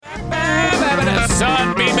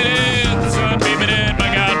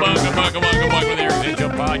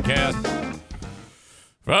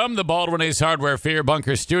From the Baldwin Ace Hardware Fear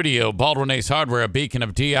Bunker Studio, Baldwin Ace Hardware, a beacon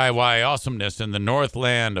of DIY awesomeness in the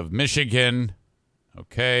Northland of Michigan.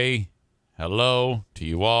 Okay, hello to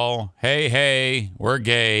you all. Hey, we're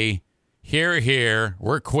gay. Here,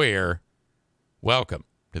 we're queer. Welcome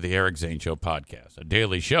to the Eric Zane Show Podcast, a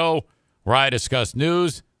daily show where I discuss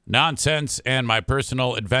news, nonsense, and my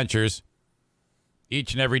personal adventures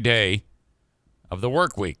each and every day of the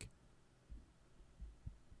work week.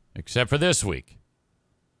 Except for this week.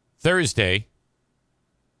 Thursday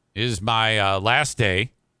is my last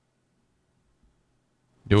day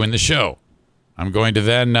doing the show. I'm going to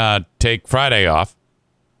then take Friday off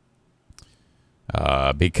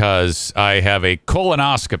because I have a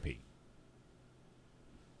colonoscopy.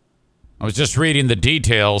 I was just reading the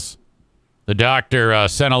details. The doctor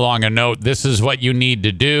sent along a note. This is what you need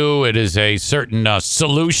to do. It is a certain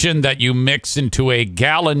solution that you mix into a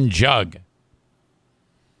gallon jug.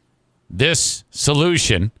 This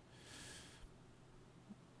solution,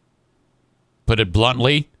 put it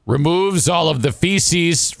bluntly, removes all of the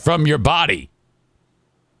feces from your body.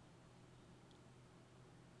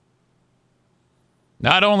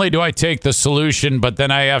 Not only do I take the solution, but then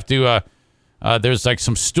I have to, there's like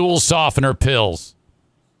some stool softener pills.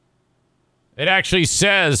 It actually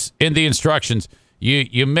says in the instructions,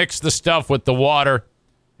 you mix the stuff with the water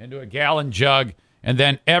into a gallon jug, and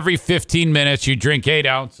then every 15 minutes you drink 8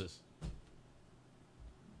 ounces.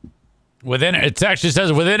 It actually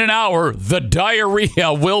says within an hour, the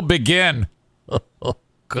diarrhea will begin. Oh,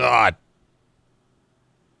 God.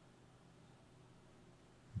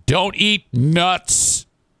 Don't eat nuts.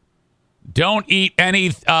 Don't eat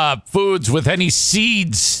any foods with any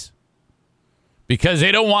seeds because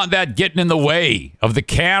they don't want that getting in the way of the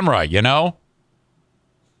camera, you know?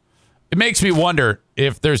 It makes me wonder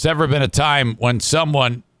if there's ever been a time when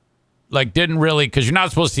someone didn't really, because you're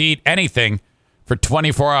not supposed to eat anything for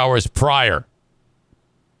 24 hours prior.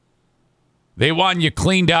 They want you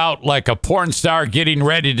cleaned out like a porn star getting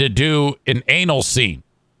ready to do an anal scene.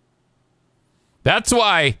 That's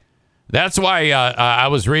why I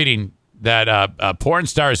was reading that porn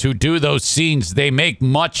stars who do those scenes, they make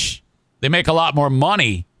a lot more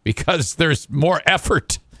money because there's more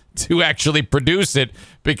effort to actually produce it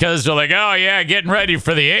because they're like, oh yeah, getting ready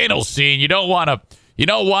for the anal scene. You don't want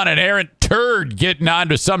an errant turd getting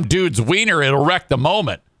onto some dude's wiener. It'll wreck the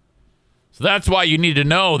moment. So that's why you need to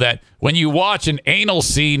know that when you watch an anal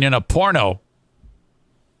scene in a porno,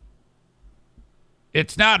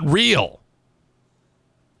 it's not real.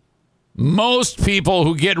 Most people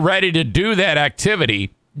who get ready to do that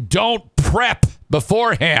activity don't prep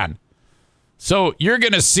beforehand. So you're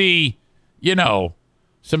going to see,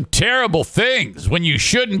 some terrible things when you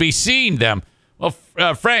shouldn't be seeing them. Well,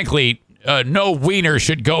 frankly, no wiener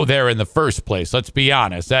should go there in the first place. Let's be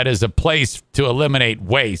honest. That is a place to eliminate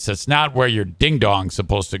waste. That's not where your ding-dong's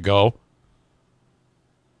supposed to go.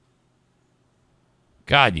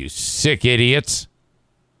 God, you sick idiots.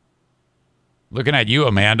 Looking at you,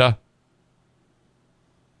 Amanda.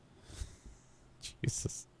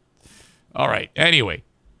 Jesus. All right. Anyway.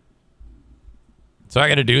 So I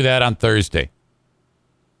got to do that on Thursday.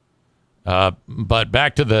 But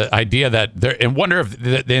back to the idea that and wonder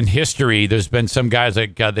if in history there's been some guys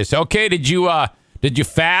that they say, okay, did you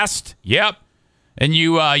fast? Yep. And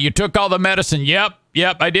you took all the medicine? Yep,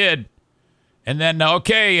 I did. And then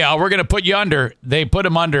okay, we're gonna put you under. They put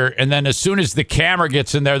him under, and then as soon as the camera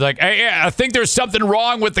gets in there, they're like, hey, I think there's something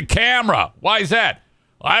wrong with the camera. Why is that?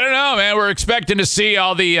 Well, I don't know, man. We're expecting to see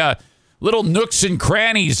all the little nooks and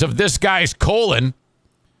crannies of this guy's colon,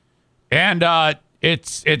 and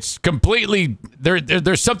It's completely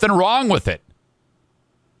there's something wrong with it.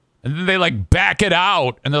 And then they back it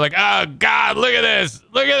out and they're like, oh God, look at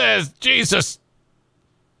this. Jesus.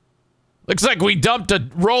 Looks like we dumped a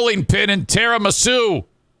rolling pin in tiramisu.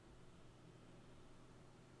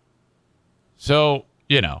 So,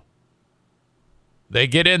 they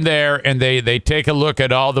get in there and they take a look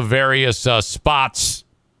at all the various spots,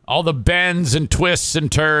 all the bends and twists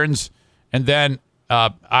and turns, and then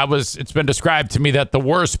it's been described to me that the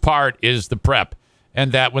worst part is the prep,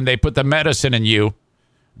 and that when they put the medicine in you,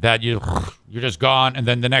 that you're just gone, and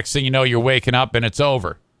then the next thing you know, you're waking up and it's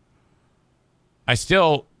over. That's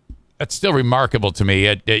still remarkable to me.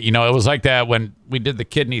 It was like that when we did the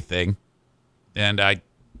kidney thing, and that's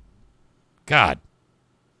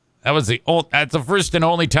the first and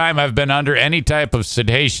only time I've been under any type of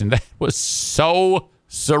sedation. That was so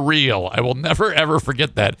surreal. I will never, ever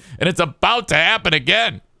forget that. And it's about to happen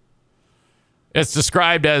again. It's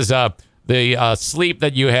described as the sleep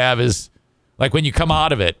that you have is like when you come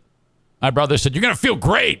out of it. My brother said, you're going to feel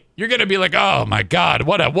great. You're going to be like, oh, my God,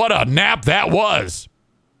 what a nap that was.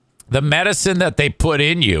 The medicine that they put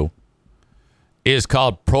in you is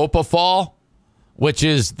called propofol, which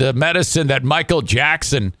is the medicine that Michael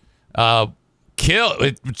Jackson killed.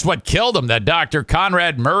 It's what killed him. That Dr.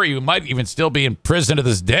 Conrad Murray, who might even still be in prison to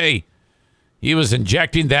this day, he was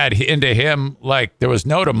injecting that into him like there was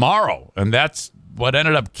no tomorrow. And that's what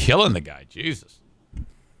ended up killing the guy. Jesus.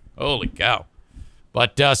 Holy cow.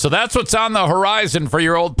 But so that's what's on the horizon for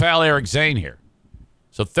your old pal Eric Zane here.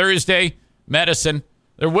 So Thursday, medicine.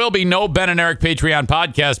 There will be no Ben and Eric Patreon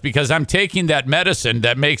podcast because I'm taking that medicine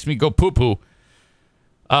that makes me go poo-poo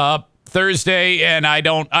Thursday, and I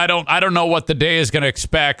don't know what the day is going to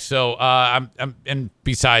expect. So and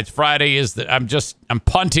besides, Friday is I'm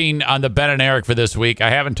punting on the Ben and Eric for this week.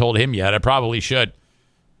 I haven't told him yet. I probably should.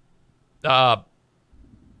 I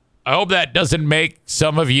hope that doesn't make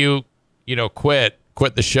some of you,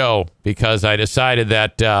 quit the show because I decided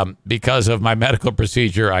that because of my medical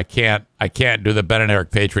procedure, I can't do the Ben and Eric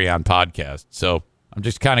Patreon podcast. So I'm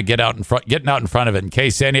just kind of getting out in front of it in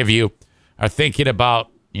case any of you are thinking about,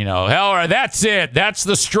 hell, that's it. That's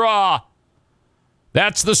the straw.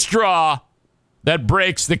 That's the straw that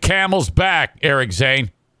breaks the camel's back, Eric Zane.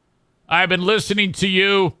 I've been listening to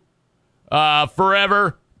you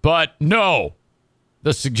forever, but no.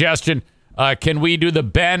 The suggestion, can we do the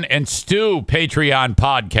Ben and Stu Patreon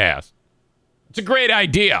podcast? It's a great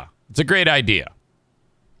idea.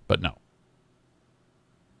 But no.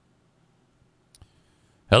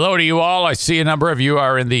 Hello to you all. I see a number of you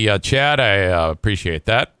are in the chat. I appreciate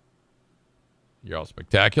that. You're all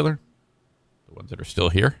spectacular. The ones that are still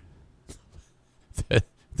here.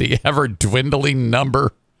 the ever-dwindling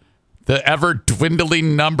number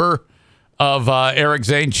of Eric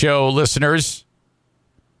Zane Show listeners.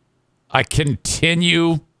 I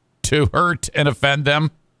continue to hurt and offend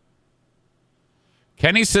them.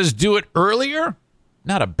 Kenny says do it earlier.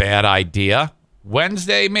 Not a bad idea.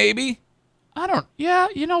 Wednesday, maybe? Yeah,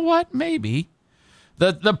 you know what? Maybe.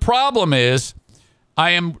 The problem is I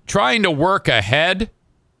am trying to work ahead.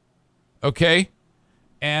 Okay?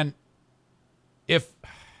 And if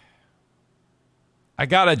I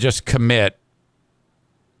got to just commit,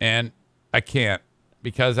 and I can't.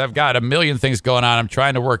 Because I've got a million things going on. I'm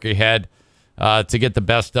trying to work ahead to get the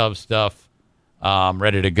best of stuff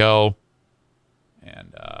ready to go.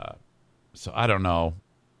 And so I don't know.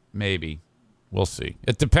 Maybe. We'll see.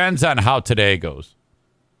 It depends on how today goes.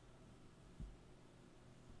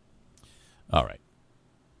 All right.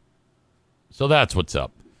 So that's what's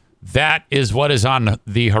up. That is what is on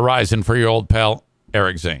the horizon for your old pal,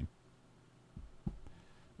 Eric Zane.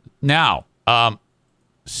 Now,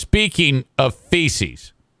 speaking of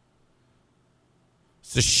feces,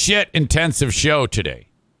 it's a shit-intensive show today.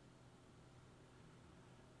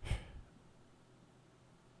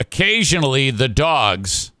 Occasionally, the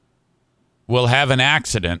dogs will have an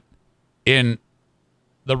accident in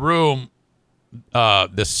the room, the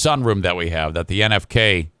sunroom that we have, that the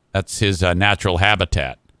NFK, that's his natural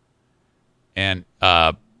habitat. And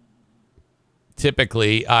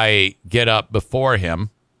typically, I get up before him.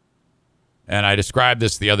 And I described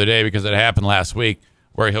this the other day because it happened last week,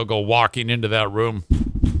 where he'll go walking into that room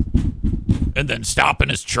and then stop in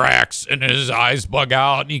his tracks and his eyes bug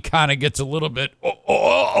out and he kind of gets a little bit,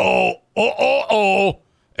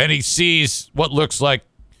 and he sees what looks like,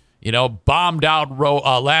 bombed out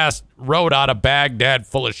last road out of Baghdad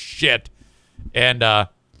full of shit. And, I'm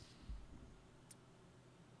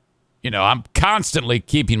constantly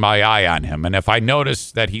keeping my eye on him. And if I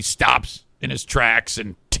notice that he stops in his tracks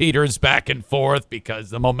and teeters back and forth because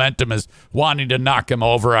the momentum is wanting to knock him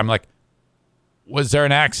over, I'm like, was there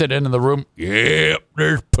an accident in the room? Yep,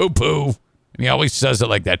 there's poo-poo. And he always says it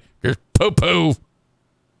like that. There's poo-poo.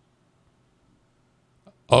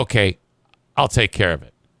 Okay, I'll take care of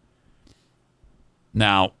it.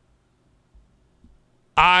 Now,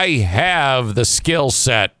 I have the skill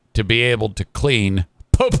set to be able to clean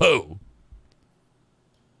poo-poo.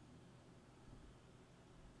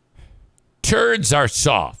 Turds are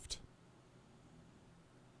soft.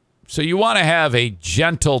 So you want to have a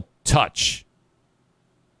gentle touch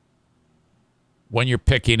when you're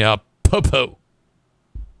picking up poo-poo.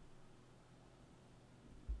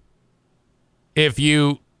 If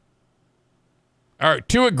you are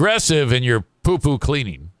too aggressive in your poo-poo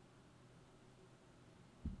cleaning,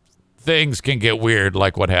 things can get weird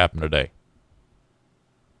like what happened today.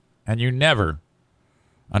 And you never,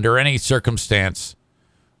 under any circumstance,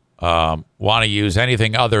 want to use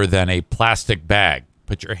anything other than a plastic bag.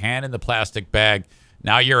 Put your hand in the plastic bag.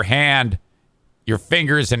 Now your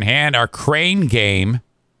fingers and hand are crane game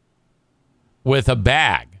with a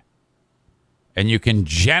bag. And you can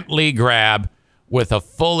gently grab with a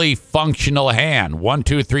fully functional hand. 1,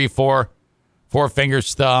 2, 3, 4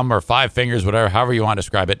 fingers, thumb, or 5 fingers, whatever, however you want to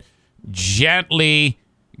describe it. Gently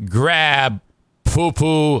grab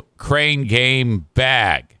poo-poo crane game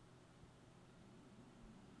bag.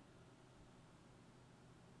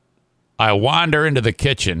 I wander into the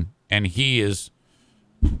kitchen, and he is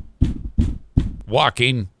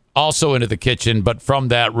walking also into the kitchen, but from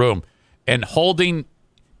that room. And holding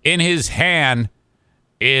in his hand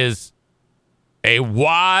is a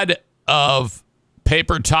wad of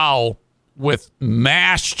paper towel with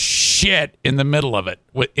mashed shit in the middle of it,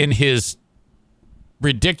 in his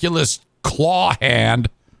ridiculous claw hand.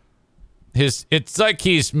 It's like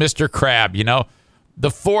he's Mr. Crab, you know?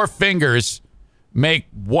 The 4 fingers make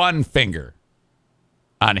 1 finger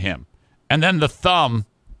on him. And then the thumb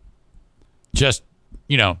just,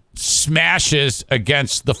 smashes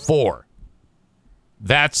against the 4.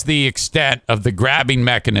 That's the extent of the grabbing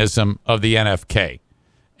mechanism of the NFK.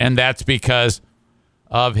 And that's because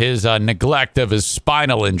of his neglect of his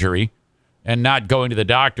spinal injury and not going to the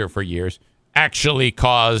doctor for years. Actually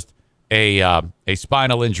caused a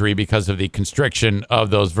spinal injury because of the constriction of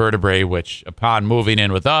those vertebrae, which upon moving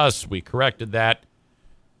in with us, we corrected that.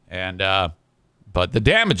 And but the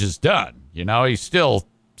damage is done. He's still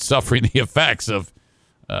suffering the effects of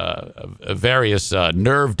various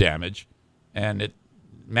nerve damage, and it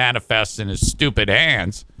manifests in his stupid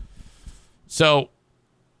hands. So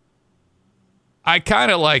I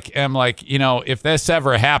kind of am like, if this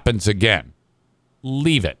ever happens again,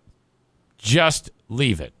 leave it. Just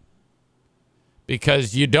leave it.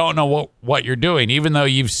 Because you don't know what you're doing. Even though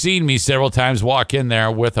you've seen me several times walk in there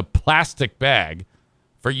with a plastic bag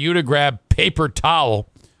for you to grab paper towel,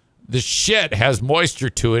 the shit has moisture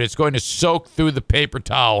to it. It's going to soak through the paper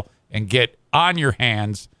towel and get on your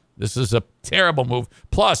hands. This is a terrible move.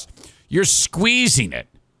 Plus, you're squeezing it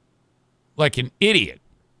like an idiot.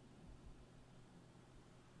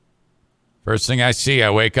 First thing I see, I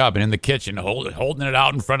wake up and in the kitchen, holding it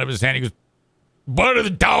out in front of his hand, he goes, "One of the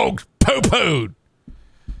dogs poo-pooed."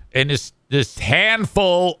 And this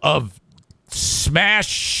handful of smashed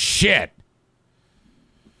shit.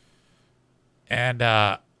 And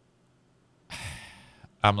I'm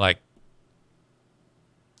like,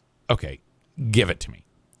 okay, give it to me.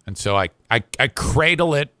 And so I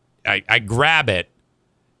cradle it, I grab it,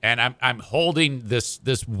 and I'm holding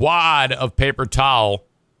this wad of paper towel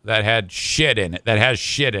that has shit in it.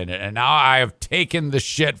 And now I have taken the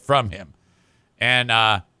shit from him. And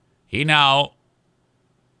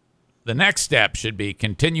the next step should be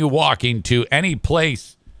continue walking to any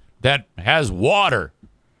place that has water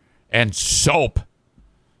and soap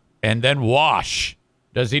and then wash.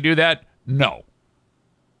 Does he do that? No.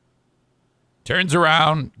 Turns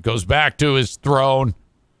around, goes back to his throne,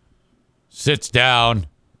 sits down,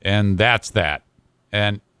 and that's that.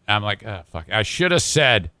 And I'm like, oh, fuck. I should have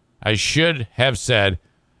said,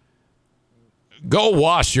 go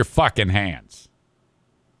wash your fucking hands.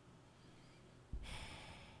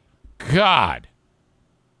 God.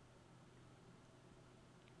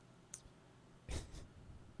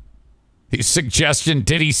 The suggestion,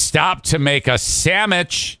 did he stop to make a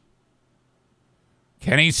sandwich?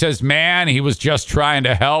 Kenny says, man, he was just trying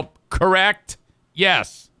to help. Correct?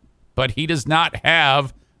 Yes. But he does not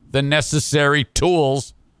have the necessary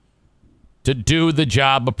tools to do the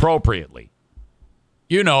job appropriately.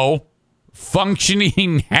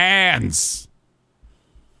 Functioning hands.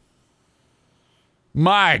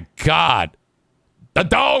 My God. The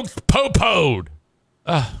dog's poo-pooed.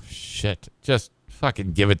 Oh, shit. Just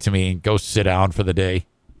fucking give it to me and go sit down for the day.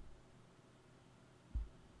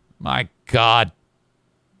 My God.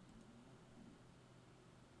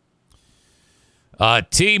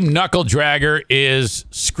 Team Knuckle Dragger is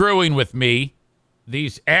screwing with me.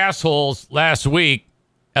 These assholes last week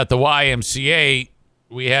at the YMCA,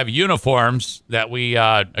 we have uniforms that we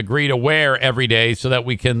agree to wear every day so that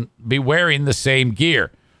we can be wearing the same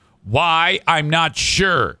gear. Why? I'm not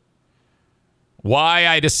sure. Why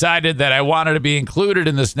I decided that I wanted to be included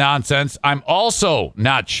in this nonsense, I'm also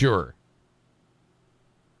not sure.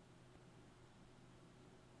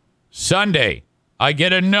 Sunday, I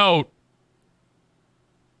get a note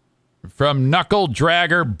from Knuckle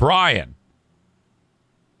Dragger Brian.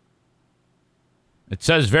 It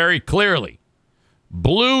says very clearly,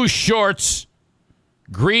 blue shorts,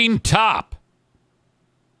 green top.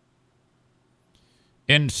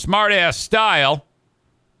 In smart-ass style,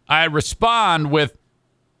 I respond with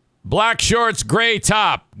black shorts, gray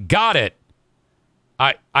top. Got it.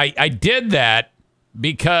 I did that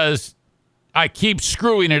because I keep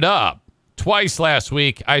screwing it up. Twice last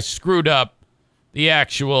week, I screwed up the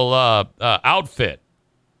actual outfit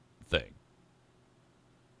thing.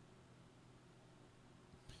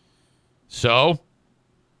 So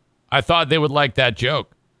I thought they would like that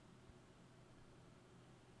joke.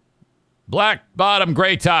 Black bottom,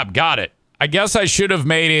 gray top. Got it. I guess I should have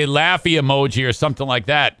made a laughy emoji or something like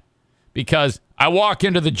that, because I walk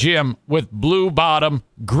into the gym with blue bottom,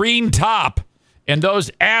 green top, and those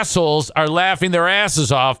assholes are laughing their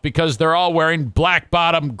asses off because they're all wearing black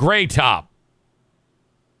bottom, gray top.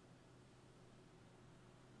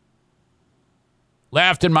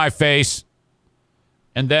 Laughed in my face.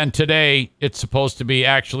 And then today, it's supposed to be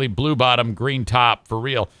actually blue bottom, green top for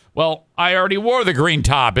real. Well, I already wore the green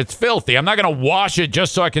top. It's filthy. I'm not going to wash it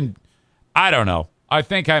just so I can... I don't know. I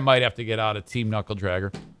think I might have to get out of Team Knuckle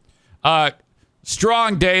Dragger.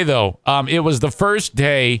 Strong day, though. It was the first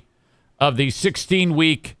day of the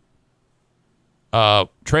 16-week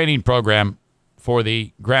training program for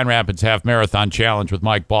the Grand Rapids Half Marathon Challenge with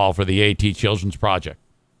Mike Ball for the AT Children's Project.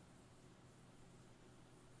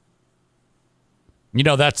 You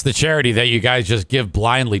know, that's the charity that you guys just give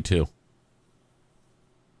blindly to.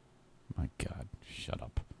 My God, shut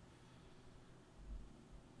up.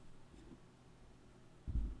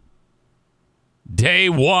 Day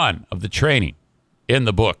one of the training in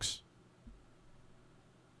the books.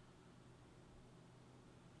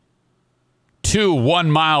 2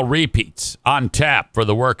 1-mile repeats on tap for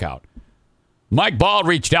the workout. Mike Ball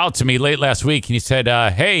reached out to me late last week and he said,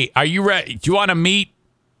 hey, are you ready? Do you want to meet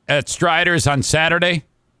at Strider's on Saturday?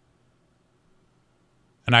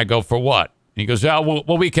 And I go, for what? And he goes,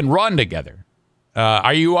 well, we can run together.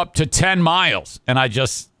 Are you up to 10 miles? And I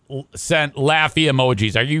just sent laughy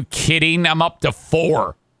emojis. Are you kidding? I'm up to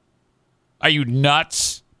 4. Are you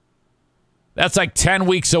nuts? That's like 10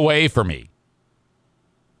 weeks away for me.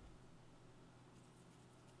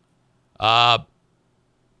 But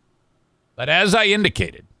as I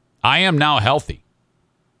indicated, I am now healthy.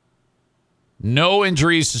 No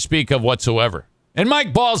injuries to speak of whatsoever. And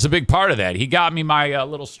Mike Ball's a big part of that. He got me my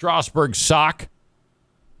little Strasbourg sock.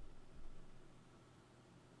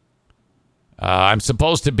 I'm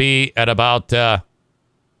supposed to be at about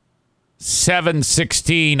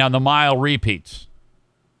 7:16 on the mile repeats.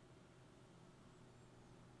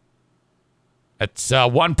 At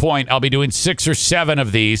one point, I'll be doing 6 or 7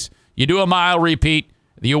 of these. You do a mile repeat,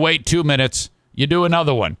 you wait 2 minutes, you do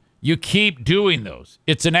another one. You keep doing those.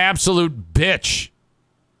 It's an absolute bitch.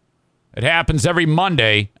 It happens every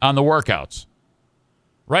Monday on the workouts.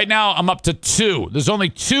 Right now, I'm up to 2. There's only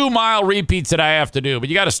 2 mile repeats that I have to do, but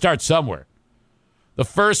you got to start somewhere. The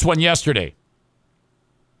first one yesterday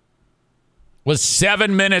was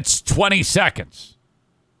 7 minutes, 20 seconds.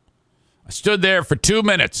 I stood there for 2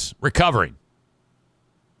 minutes recovering.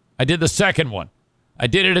 I did the second one. I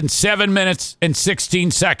did it in 7 minutes and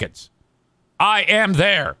 16 seconds. I am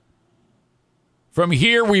there. From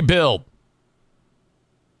here, we build.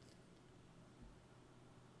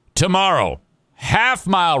 Tomorrow,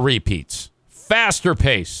 half-mile repeats, faster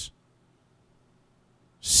pace.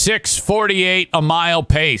 6:48 a mile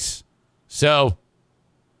pace. So,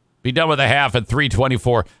 be done with a half at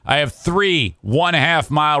 3:24. I have 3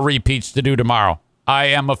 1.5-mile repeats to do tomorrow. I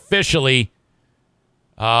am officially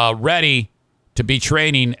ready to be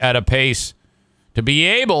training at a pace to be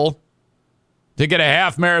able to get a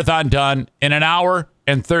half marathon done in 1 hour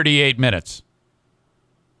and 38 minutes.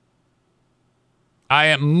 I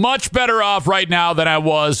am much better off right now than I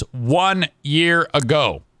was 1 year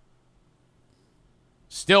ago.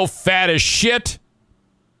 Still fat as shit.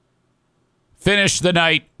 Finished the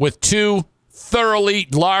night with 2 thoroughly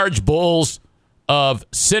large bowls of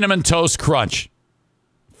Cinnamon Toast Crunch.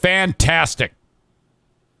 Fantastic.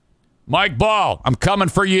 Mike Ball, I'm coming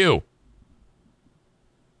for you.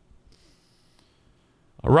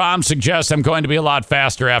 Ram suggests I'm going to be a lot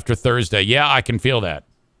faster after Thursday. Yeah, I can feel that.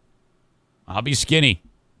 I'll be skinny.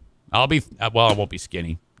 I won't be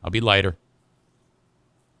skinny. I'll be lighter.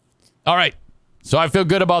 All right. So I feel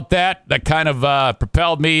good about that. That kind of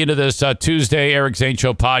propelled me into this Tuesday Eric Zane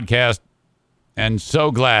Show podcast. And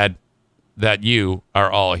so glad that you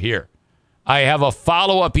are all here. I have a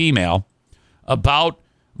follow-up email about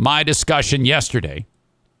my discussion yesterday.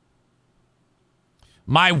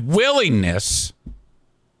 My willingness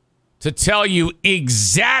to tell you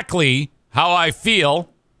exactly how I feel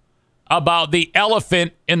about the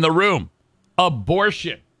elephant in the room,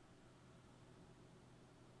 abortion.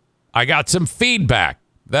 I got some feedback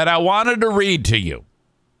that I wanted to read to you.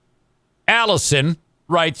 Allison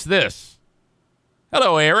writes this.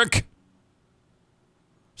 Hello, Eric.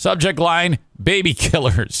 Subject line, baby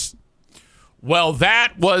killers. Well,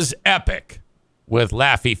 that was epic, with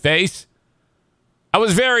laughy face. I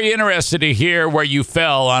was very interested to hear where you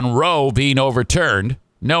fell on Roe being overturned,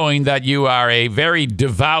 knowing that you are a very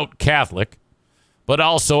devout Catholic. but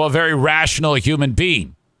also a very rational human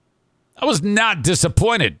being. I was not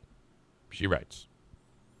disappointed, she writes.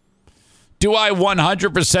 Do I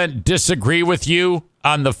 100% disagree with you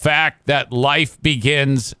on the fact that life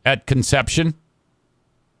begins at conception?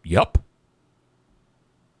 Yup.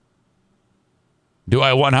 Do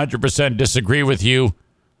I 100% disagree with you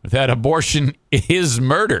that abortion is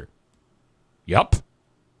murder? Yup.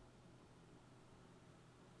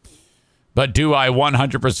 But do I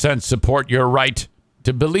 100% support your right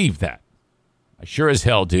to believe that? I sure as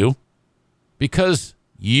hell do. Because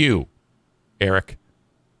you, Eric,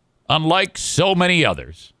 unlike so many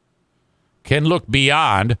others, can look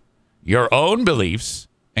beyond your own beliefs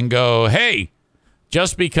and go, hey,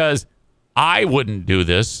 just because I wouldn't do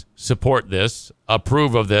this, support this,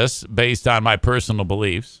 approve of this based on my personal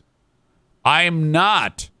beliefs, I'm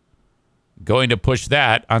not going to push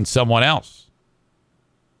that on someone else.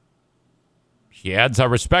 She adds, I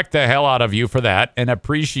respect the hell out of you for that and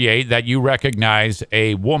appreciate that you recognize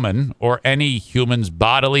a woman or any human's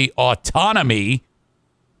bodily autonomy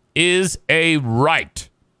is a right.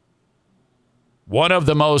 One of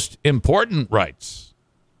the most important rights.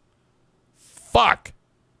 Fuck.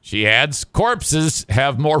 She adds, corpses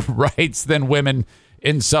have more rights than women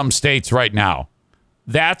in some states right now.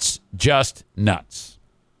 That's just nuts.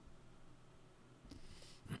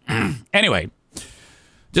 Anyway,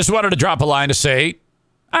 just wanted to drop a line to say,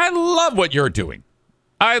 I love what you're doing.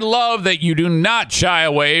 I love that you do not shy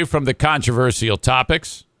away from the controversial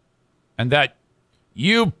topics and that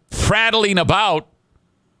you prattling on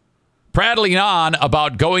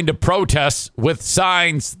about going to protests with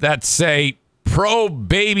signs that say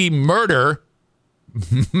pro-baby murder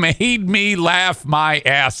made me laugh my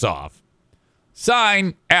ass off.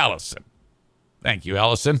 Sign, Allison. Thank you,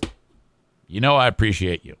 Allison. You know I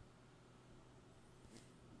appreciate you.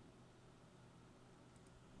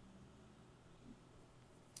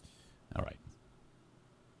 All right.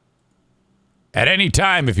 At any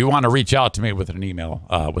time, if you want to reach out to me with an email,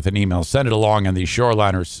 send it along in the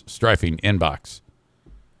Shoreliners Strifing inbox.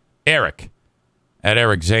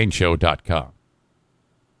 Eric@ericzaneshow.com.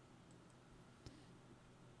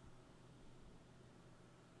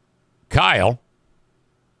 Kyle,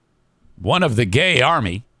 one of the gay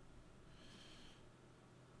army,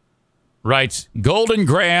 writes, Golden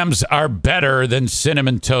Grams are better than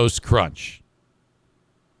Cinnamon Toast Crunch.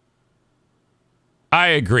 I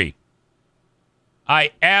agree.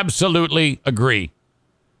 I absolutely agree.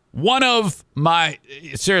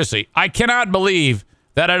 Seriously, I cannot believe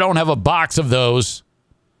that I don't have a box of those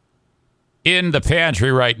in the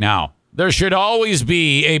pantry right now. There should always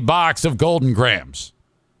be a box of Golden Grams.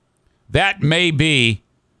 That may be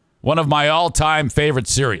one of my all-time favorite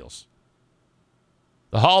cereals.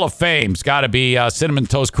 The Hall of Fame's got to be Cinnamon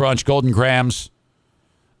Toast Crunch, Golden Grams,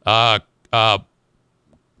 the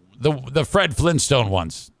Fred Flintstone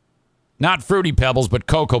ones. Not Fruity Pebbles, but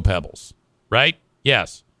Cocoa Pebbles, right?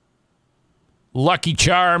 Yes. Lucky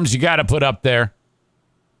Charms, you got to put up there.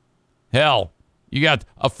 Hell, you got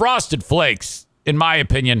a Frosted Flakes, in my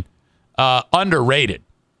opinion, underrated.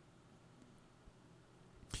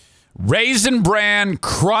 Raisin Bran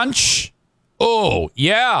Crunch. Oh,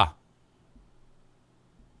 yeah.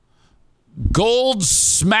 Gold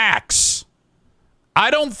Smacks. I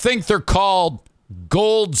don't think they're called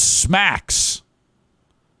Gold Smacks.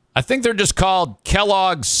 I think they're just called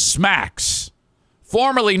Kellogg's Smacks.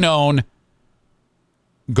 Formerly known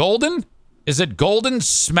Golden? Is it Golden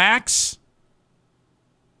Smacks?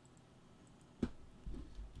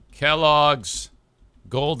 Kellogg's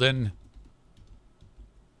Golden.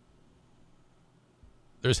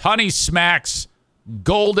 There's Honey Smacks,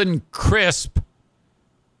 Golden Crisp.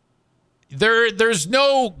 There's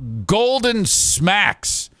no Golden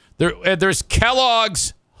Smacks. There's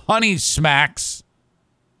Kellogg's Honey Smacks.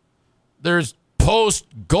 There's Post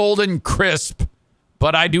Golden Crisp,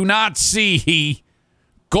 but I do not see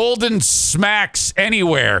Golden Smacks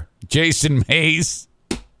anywhere, Jason Mays.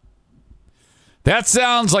 That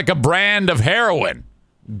sounds like a brand of heroin.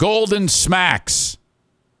 Golden Smacks.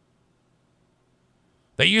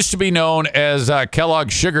 They used to be known as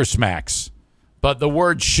Kellogg's Sugar Smacks, but the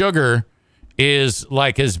word sugar is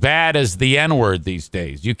like as bad as the N-word these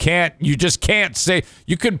days. You just can't say.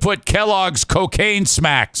 You could put Kellogg's Cocaine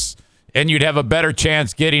Smacks, and you'd have a better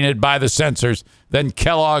chance getting it by the censors than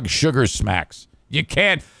Kellogg's Sugar Smacks. You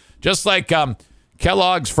can't. Just like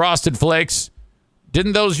Kellogg's Frosted Flakes.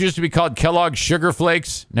 Didn't those used to be called Kellogg's Sugar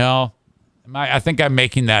Flakes? No. I think I'm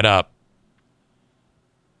making that up.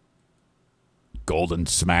 Golden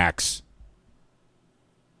Smacks.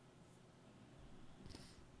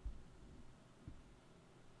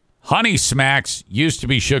 Honey Smacks used to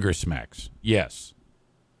be Sugar Smacks. Yes.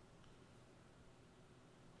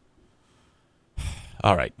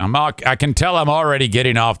 All right. I can tell I'm already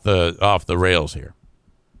getting off the rails here.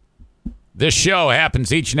 This show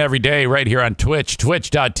happens each and every day right here on Twitch,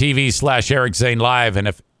 twitch.tv/Eric Zane Live. And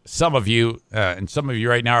if some of you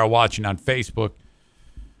right now are watching on Facebook,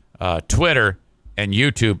 Twitter, and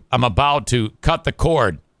YouTube, I'm about to cut the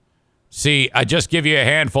cord. See, I just give you a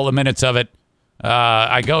handful of minutes of it.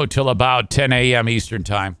 I go till about 10 a.m. Eastern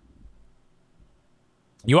time.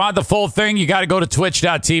 You want the full thing? You got to go to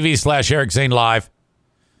twitch.tv/Eric Zane Live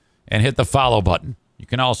and hit the follow button. You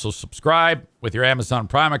can also subscribe with your Amazon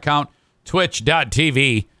Prime account,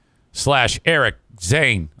 twitch.tv/Eric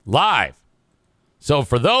Zane Live. So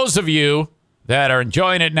for those of you that are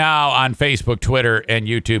enjoying it now on Facebook, Twitter, and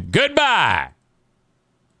YouTube, goodbye.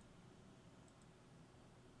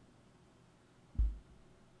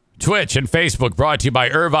 Twitch and Facebook brought to you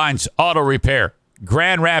by Irvine's Auto Repair,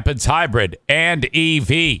 Grand Rapids Hybrid, and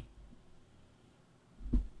EV. You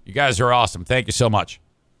guys are awesome. Thank you so much.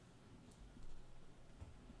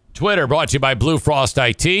 Twitter brought to you by Blue Frost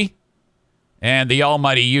IT. And the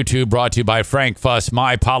almighty YouTube brought to you by Frank Fuss,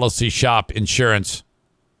 My Policy Shop Insurance.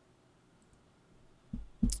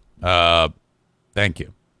 Thank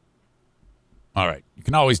you. All right. You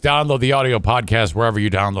can always download the audio podcast wherever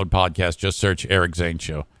you download podcasts. Just search Eric Zane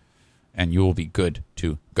Show, and you will be good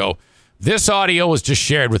to go. This audio was just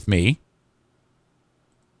shared with me.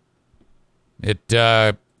 It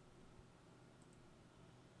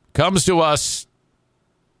comes to us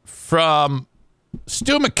from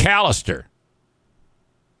Stu McAllister.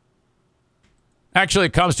 Actually,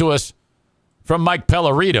 it comes to us from Mike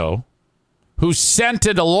Pellerito, who sent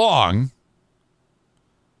it along.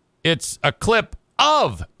 It's a clip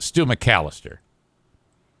of Stu McAllister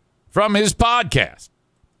from his podcast.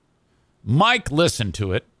 Mike listened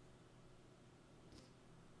to it.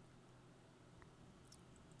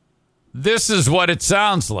 This is what it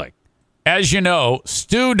sounds like. As you know,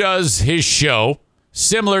 Stu does his show,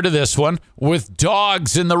 similar to this one, with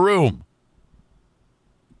dogs in the room.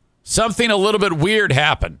 Something a little bit weird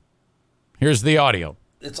happened. Here's the audio.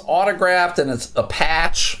 It's autographed and it's a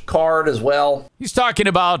patch card as well. He's talking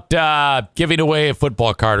about giving away a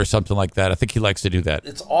football card or something like that. I think he likes to do that.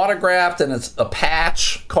 It's autographed and it's a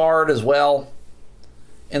patch card as well.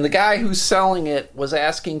 And the guy who's selling it was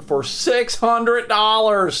asking for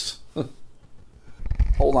 $600.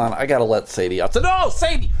 Hold on, I gotta let Sadie out. No,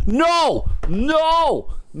 Sadie! No!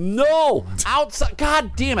 Outside!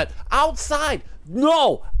 God damn it! Outside!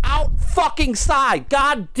 No! Out fucking side!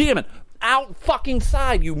 God damn it! Out fucking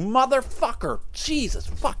side, you motherfucker! Jesus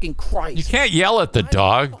fucking Christ! You can't yell at the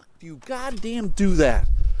dog. You goddamn do that.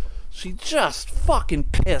 She just fucking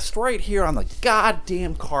pissed right here on the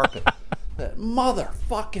goddamn carpet. That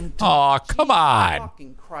motherfucking dog. Oh, come on!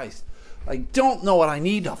 Fucking Christ! I don't know what I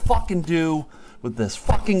need to fucking do with this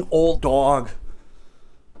fucking old dog.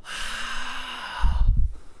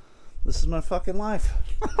 This is my fucking life.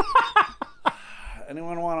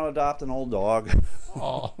 Anyone want to adopt an old dog?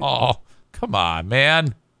 Oh, come on,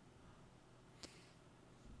 man.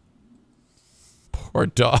 Poor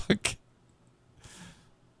dog.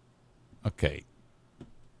 Okay.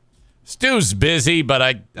 Stu's busy, but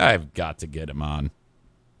I've got to get him on.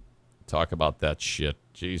 Talk about that shit.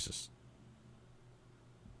 Jesus.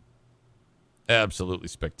 Absolutely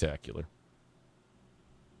spectacular.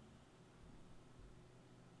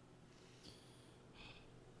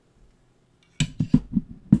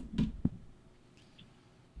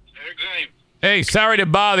 Hey, sorry to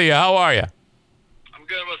bother you. How are you? I'm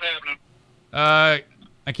good. What's happening? I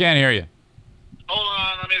can't hear you. Hold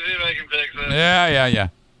on. Let me see if I can fix it. Yeah.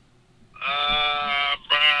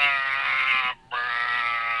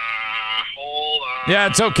 Hold on. Yeah,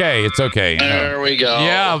 it's okay. It's okay. There we go.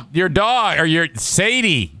 Yeah, your dog, or your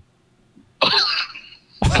Sadie.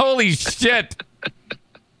 Holy shit.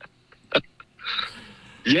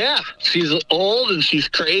 Yeah, she's old and she's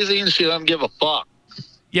crazy and she doesn't give a fuck.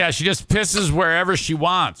 Yeah, she just pisses wherever she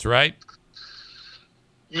wants, right?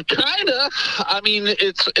 Kinda. I mean,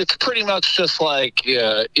 it's pretty much just like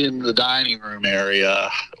in the dining room area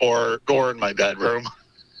or in my bedroom.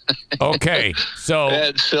 Okay, so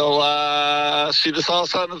and she just all of a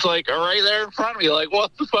sudden it's like right there in front of me, like,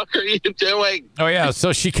 what the fuck are you doing? Oh yeah,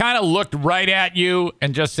 so she kind of looked right at you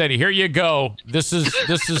and just said, "Here you go. This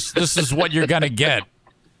is what you're gonna get.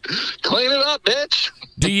 Clean it up, bitch."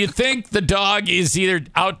 Do you think the dog is either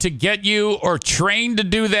out to get you or trained to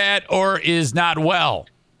do that or is not well?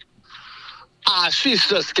 She's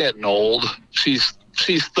just getting old. She's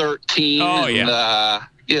 13. Oh, yeah.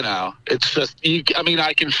 And, it's just,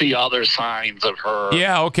 I can see other signs of her.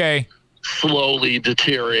 Yeah, okay. Slowly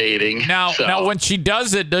deteriorating. Now, when she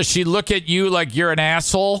does it, does she look at you like you're an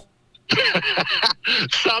asshole?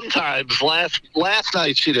 Sometimes. Last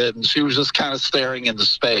night she didn't. She was just kind of staring into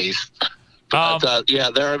space. But, yeah,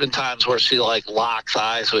 there have been times where she, like, locks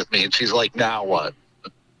eyes with me, and she's like, now what?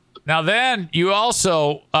 Now then, you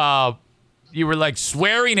also, you were, like,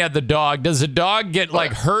 swearing at the dog. Does the dog get,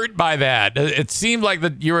 like, hurt by that? It seemed like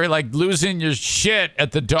that you were, like, losing your shit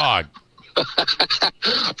at the dog.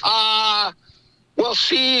 Well,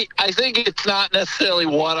 I think it's not necessarily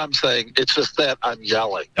what I'm saying. It's just that I'm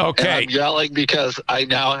yelling. Okay. And I'm yelling because I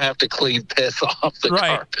now have to clean piss off the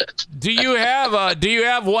carpet. Do you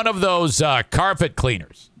have one of those carpet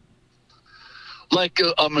cleaners? Like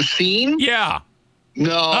a machine? Yeah.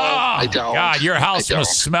 No, I don't. God, your house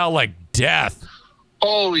must smell like death.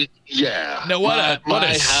 Oh, yeah. No, what a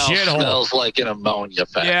house shithole. Smells like an ammonia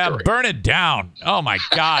factory. Yeah, burn it down. Oh my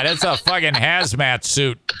God, it's a fucking hazmat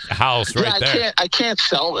suit house right there. I can't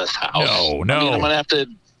sell this house. No. I mean, I'm gonna have to,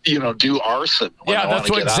 do arson. Yeah, that's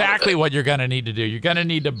exactly what you're gonna need to do. You're gonna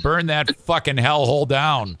need to burn that fucking hellhole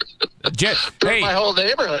down. Burn my whole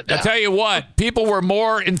neighborhood down. I tell you what, people were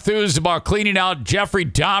more enthused about cleaning out Jeffrey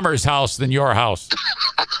Dahmer's house than your house.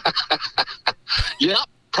 Yep.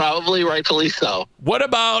 Probably rightfully so. What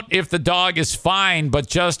about if the dog is fine but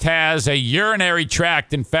just has a urinary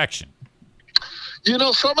tract infection?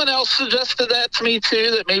 Someone else suggested that to me too,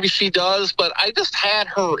 that maybe she does, but I just had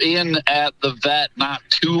her in at the vet not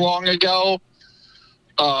too long ago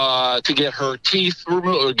to get her teeth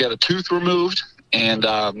removed, or get a tooth removed. And,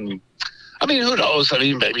 who knows?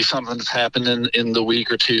 Maybe something's happened in the week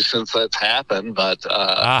or two since that's happened, but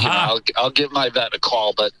I'll give my vet a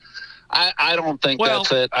call, but I don't think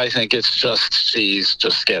that's it. I think it's just she's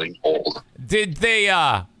just getting old. Did they,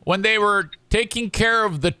 when they were taking care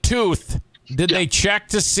of the tooth, did they check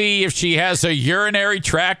to see if she has a urinary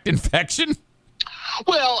tract infection?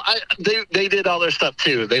 Well, they did other stuff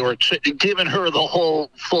too. They were giving her the whole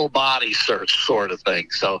full body search sort of thing.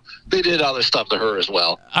 So they did other stuff to her as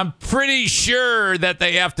well. I'm pretty sure that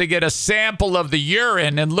they have to get a sample of the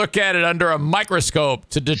urine and look at it under a microscope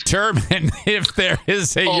to determine if there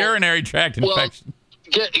is a urinary tract infection.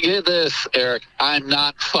 Get this, Eric. I'm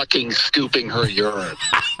not fucking scooping her urine.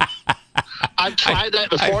 I've tried that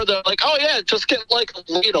before. They're like, oh, yeah, just get like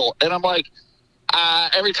a ladle. And I'm like,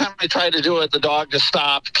 every time I tried to do it, the dog just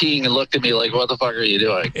stopped peeing and looked at me like, what the fuck are you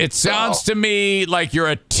doing? It sounds to me like you're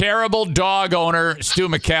a terrible dog owner, Stu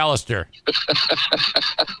McAllister.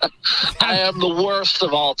 I am the worst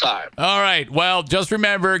of all time. All right. Well, just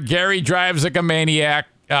remember, Gary drives like a maniac.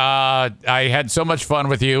 I had so much fun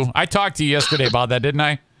with you. I talked to you yesterday about that, didn't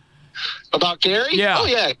I? About Gary? Yeah. Oh,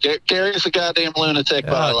 yeah. Gary's a goddamn lunatic,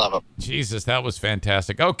 but I love him. Jesus, that was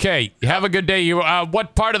fantastic. Okay. Have a good day. You.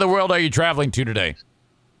 What part of the world are you traveling to today?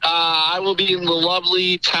 I will be in the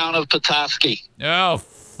lovely town of Petoskey. Oh,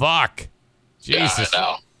 fuck. Jesus. Yeah, I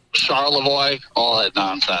know. Charlevoix, all that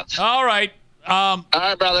nonsense. All right. All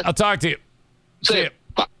right, brother. I'll talk to you. See you.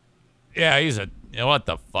 Bye. Yeah, what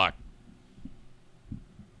the fuck?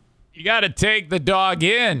 You got to take the dog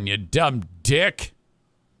in, you dumb dick.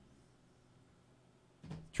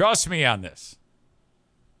 Trust me on this.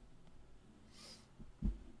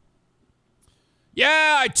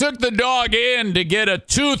 Yeah, I took the dog in to get a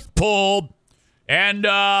tooth pulled, and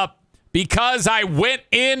because I went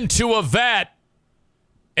into a vet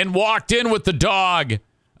and walked in with the dog,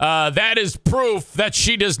 that is proof that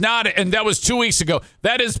she does not, and that was 2 weeks ago,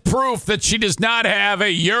 that is proof that she does not have a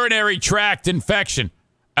urinary tract infection.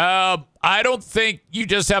 I don't think you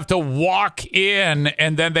just have to walk in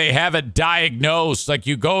and then they have it diagnosed like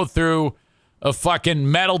you go through a fucking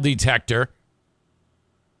metal detector.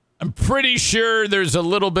 I'm pretty sure there's a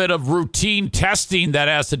little bit of routine testing that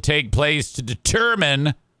has to take place to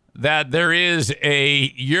determine that there is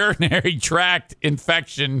a urinary tract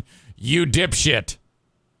infection, you dipshit.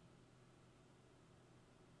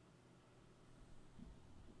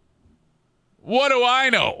 What do I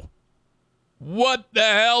know? What the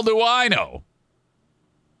hell do I know?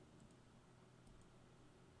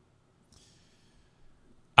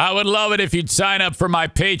 I would love it if you'd sign up for my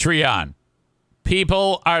Patreon.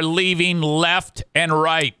 People are leaving left and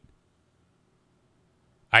right.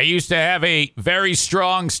 I used to have a very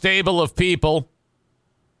strong stable of people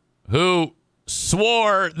who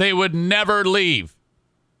swore they would never leave.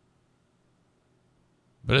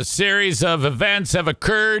 But a series of events have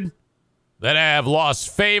occurred that I have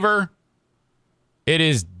lost favor. It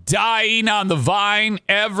is dying on the vine.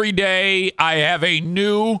 Every day I have a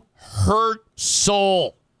new hurt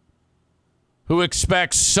soul who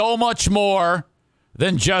expects so much more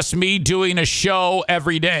than just me doing a show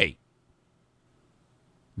every day.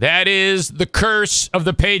 That is the curse of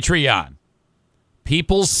the Patreon.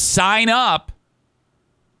 People sign up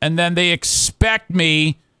and then they expect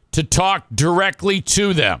me to talk directly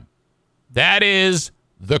to them. That is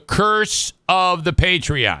the curse of the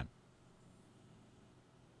Patreon.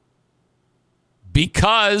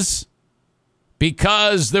 Because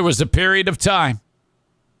there was a period of time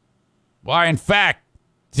where I, in fact,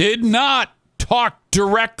 did not talk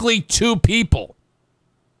directly to people.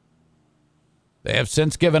 They have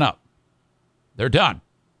since given up. They're done.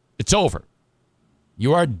 It's over.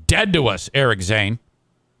 You are dead to us, Eric Zane.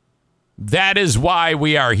 That is why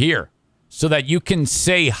we are here, so that you can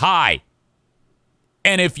say hi.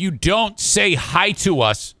 And if you don't say hi to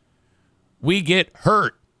us, we get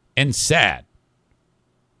hurt and sad.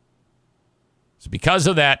 So because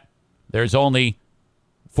of that, there's only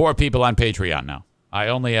 4 people on Patreon now. I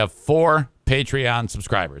only have 4 Patreon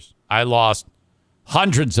subscribers. I lost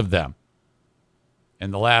hundreds of them in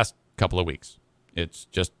the last couple of weeks. It's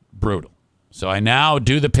just brutal. So I now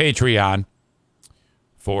do the Patreon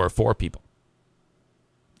for 4 people.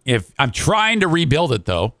 If I'm trying to rebuild it,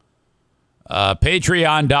 though,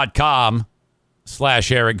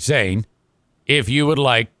 patreon.com/Eric Zane, if you would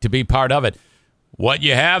like to be part of it. What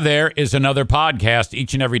you have there is another podcast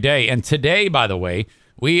each and every day. And today, by the way,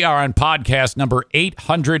 we are on podcast number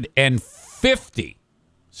 850.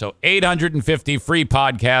 So 850 free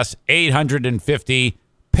podcasts, 850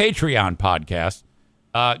 Patreon podcasts.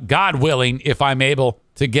 God willing, if I'm able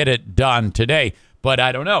to get it done today. But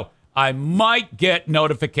I don't know. I might get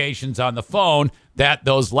notifications on the phone that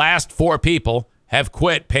those last 4 people have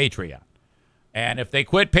quit Patreon. And if they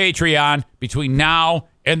quit Patreon between now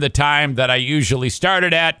and the time that I usually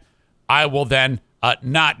started at, I will then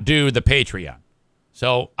not do the Patreon.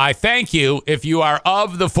 So I thank you if you are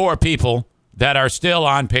of the 4 people that are still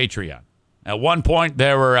on Patreon. At one point,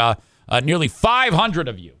 there were nearly 500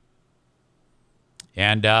 of you.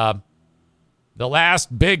 And the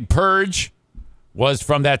last big purge was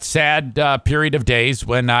from that sad period of days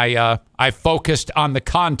when I focused on the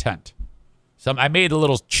content. I made a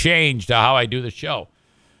little change to how I do the show.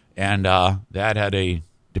 And that had a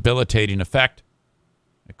debilitating effect.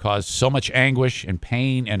 It caused so much anguish and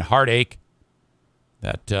pain and heartache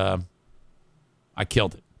that I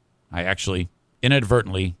killed it. I actually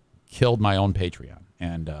inadvertently killed my own Patreon.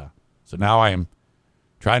 And so now I am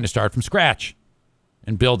trying to start from scratch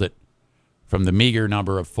and build it from the meager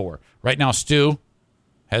number of 4. Right now, Stu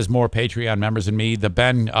has more Patreon members than me.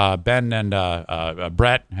 Ben and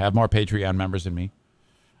Brett have more Patreon members than me.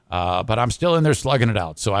 But I'm still in there slugging it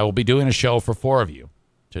out. So I will be doing a show for 4 of you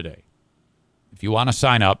today. If you want to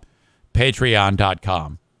sign up,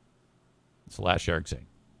 patreon.com/Eric Zane.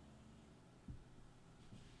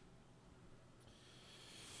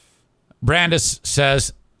 Brandis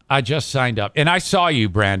says, I just signed up. And I saw you,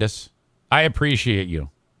 Brandis. I appreciate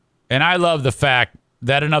you. And I love the fact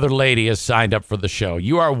that another lady has signed up for the show.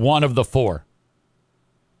 You are one of the 4.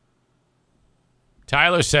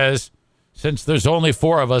 Tyler says, since there's only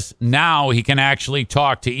 4 of us, now he can actually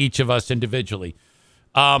talk to each of us individually.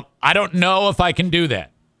 I don't know if I can do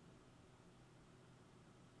that.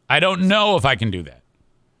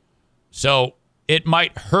 So it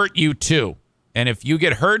might hurt you too. And if you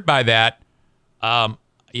get hurt by that, I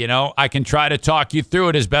can try to talk you through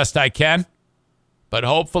it as best I can. But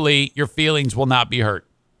hopefully your feelings will not be hurt.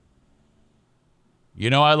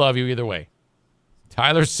 I love you either way.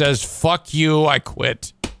 Tyler says, fuck you, I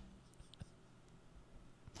quit.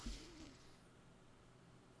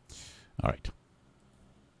 All right.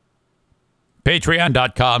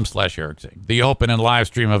 Patreon.com/Eric Zane. The open and live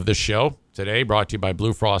stream of this show today brought to you by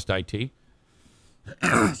Blue Frost IT.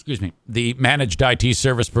 Excuse me. The managed IT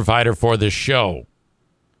service provider for this show.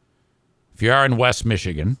 If you are in West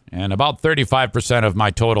Michigan, and about 35% of my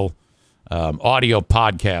total audio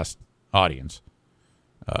podcast audience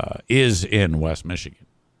is in West Michigan,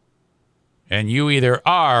 and you either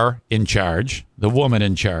are in charge, the woman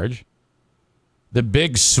in charge, the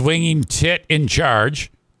big swinging tit in charge,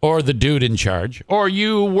 or the dude in charge, or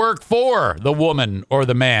you work for the woman or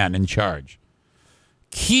the man in charge.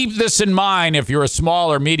 Keep this in mind if you're a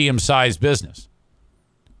small or medium-sized business.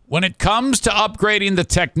 When it comes to upgrading the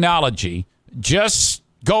technology, just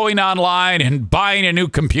going online and buying a new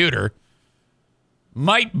computer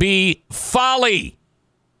might be folly.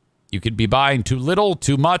 You could be buying too little,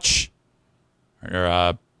 too much,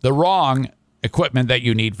 or the wrong equipment that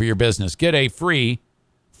you need for your business. Get a free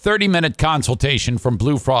 30-minute consultation from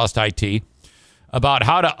Blue Frost IT about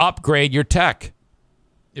how to upgrade your tech.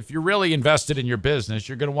 If you're really invested in your business,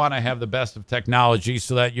 you're going to want to have the best of technology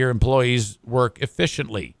so that your employees work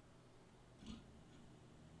efficiently.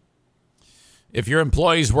 If your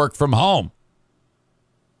employees work from home,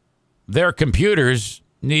 their computers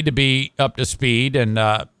need to be up to speed and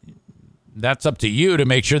That's up to you to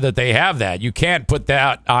make sure that they have that. You can't put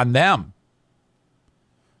that on them.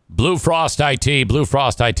 Blue Frost IT,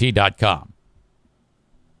 bluefrostit.com.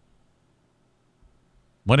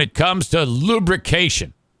 When it comes to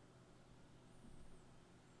lubrication,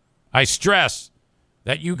 I stress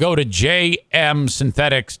that you go to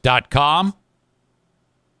jmsynthetics.com.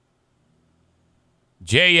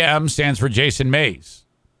 JM stands for Jason Mays.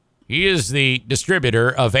 He is the distributor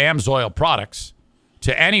of AMSOIL products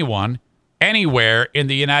to anyone, anywhere in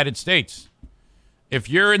the United States. If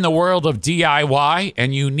you're in the world of DIY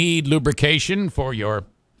and you need lubrication for your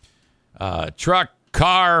truck,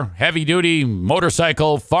 car, heavy-duty,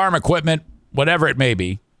 motorcycle, farm equipment, whatever it may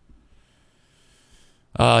be,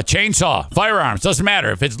 chainsaw, firearms, doesn't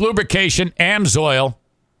matter. If it's lubrication, AMSOIL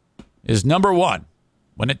is number one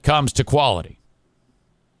when it comes to quality.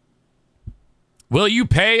 Will you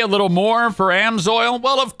pay a little more for AMSOIL?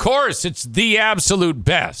 Well, of course, it's the absolute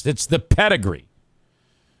best. It's the pedigree.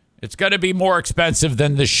 It's going to be more expensive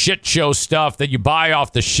than the shit show stuff that you buy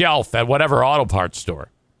off the shelf at whatever auto parts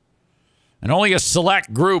store. And only a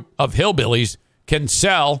select group of hillbillies can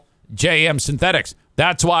sell JM Synthetics.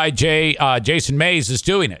 That's why Jason Mays is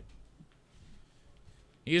doing it.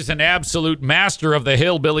 He is an absolute master of the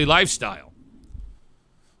hillbilly lifestyle.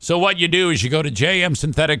 So what you do is you go to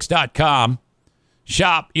jmsynthetics.com,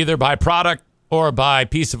 shop either by product or by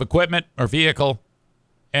piece of equipment or vehicle,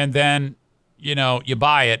 and then, you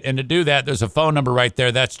buy it. And to do that, there's a phone number right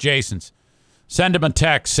there. That's Jason's. Send him a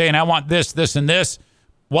text saying, I want this, this, and this.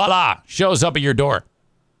 Voila, shows up at your door.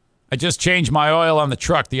 I just changed my oil on the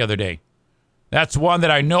truck the other day. That's one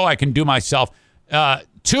that I know I can do myself.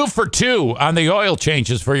 2 for 2 on the oil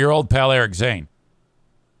changes for your old pal Eric Zane.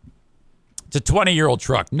 It's a 20-year-old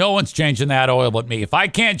truck. No one's changing that oil but me. If I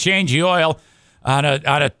can't change the oil on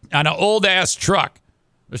an old-ass truck,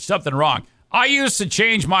 there's something wrong. I used to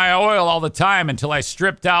change my oil all the time until I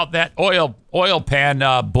stripped out that oil pan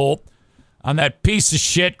bolt on that piece of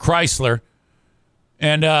shit Chrysler.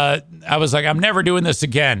 And I was like, I'm never doing this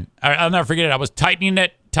again. I'll never forget it. I was tightening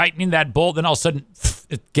that bolt, and all of a sudden,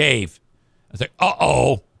 it gave. I was like,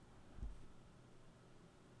 uh-oh.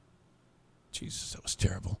 Jesus, that was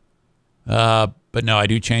terrible. But no, I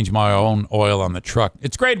do change my own oil on the truck.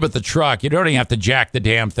 It's great with the truck. You don't even have to jack the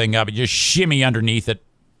damn thing up. You just shimmy underneath it.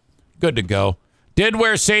 Good to go. Did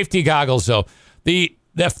wear safety goggles, though. The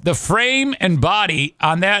frame and body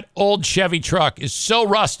on that old Chevy truck is so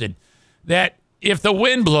rusted that if the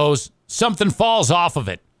wind blows, something falls off of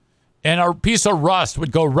it, and a piece of rust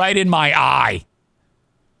would go right in my eye.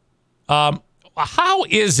 How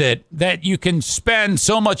is it that you can spend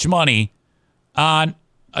so much money on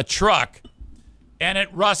a truck and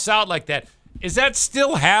it rusts out like that? Is that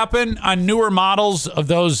still happen on newer models of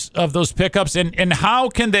those pickups? And how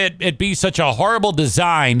can it be such a horrible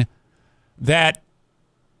design that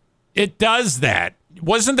it does that?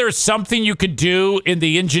 Wasn't there something you could do in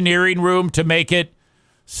the engineering room to make it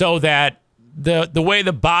so that the way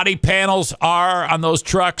the body panels are on those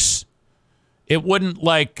trucks, it wouldn't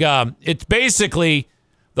it's basically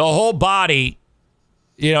the whole body,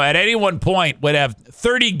 at any one point would have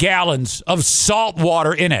 30 gallons of salt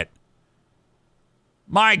water in it.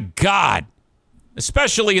 My God,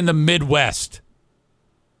 especially in the Midwest,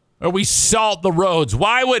 where we salt the roads.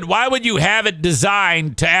 Why would you have it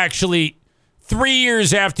designed to actually 3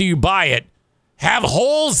 years after you buy it, have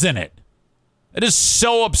holes in it? It is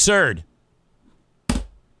so absurd.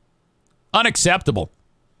 Unacceptable.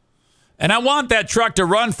 And I want that truck to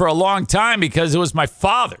run for a long time because it was my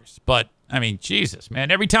father's. But, Jesus,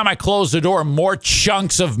 man. Every time I close the door, more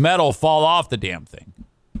chunks of metal fall off the damn thing.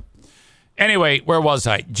 Anyway, where was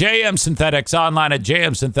I? JM Synthetics, online at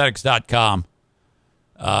jmsynthetics.com.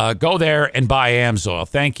 Go there and buy AMSOIL.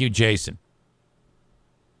 Thank you, Jason.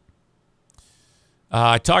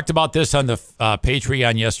 I talked about this on the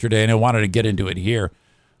Patreon yesterday, and I wanted to get into it here.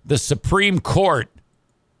 The Supreme Court,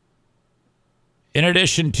 in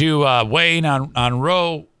addition to weighing on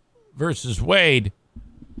Roe versus Wade,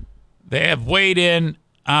 they have weighed in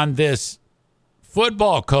on this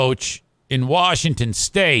football coach in Washington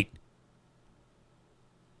State.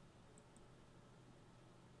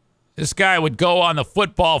 This guy would go on the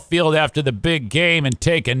football field after the big game and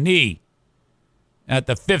take a knee at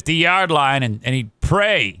the 50-yard line, and he'd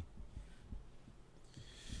pray.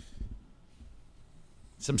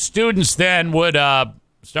 Some students then would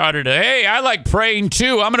started to, hey, I like praying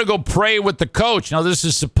too. I'm going to go pray with the coach. Now, this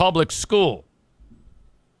is a public school.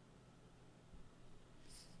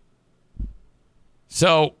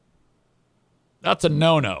 So that's a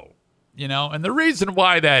no-no, And the reason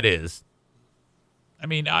why that is,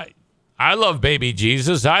 I love baby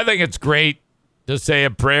Jesus. I think it's great to say a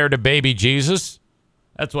prayer to baby Jesus.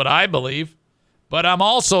 That's what I believe. But I'm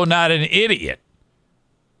also not an idiot.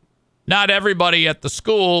 Not everybody at the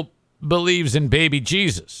school believes in baby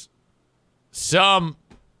Jesus. Some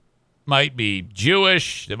might be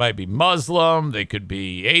Jewish, they might be Muslim, they could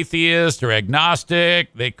be atheist or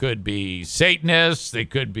agnostic, they could be Satanists, they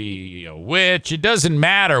could be a witch. It doesn't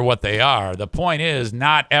matter what they are. The point is,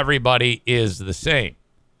 not everybody is the same.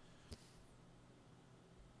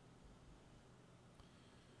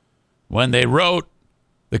 When they wrote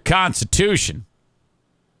the Constitution,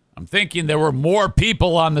 I'm thinking there were more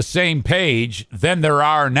people on the same page than there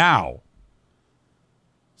are now.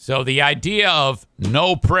 So the idea of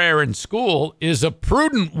no prayer in school is a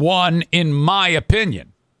prudent one, in my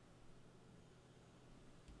opinion.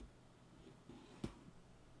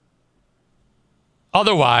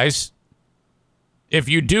 Otherwise, if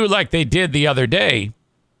you do like they did the other day,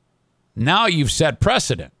 now you've set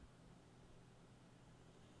precedent.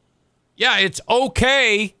 Yeah, it's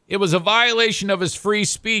okay. It was a violation of his free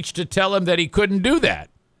speech to tell him that he couldn't do that.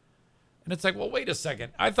 And it's like, well, wait a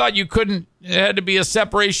second. I thought you couldn't, it had to be a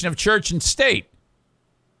separation of church and state.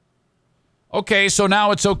 Okay, so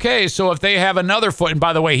now it's okay. So if they have another foot, and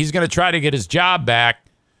by the way, he's going to try to get his job back.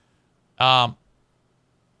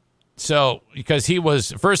 So, because he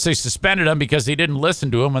was, first they suspended him because he didn't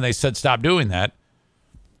listen to him when they said stop doing that,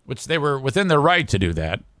 which they were within their right to do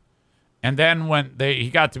that. And then when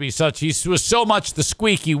he got to be such, he was so much the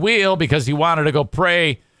squeaky wheel because he wanted to go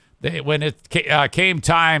pray. When it came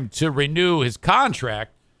time to renew his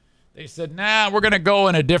contract, they said, nah, we're going to go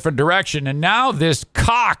in a different direction. And now this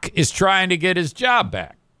cock is trying to get his job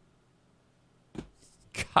back.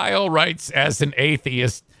 Kyle writes, as an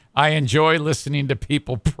atheist, I enjoy listening to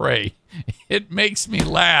people pray. It makes me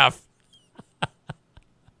laugh.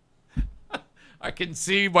 I can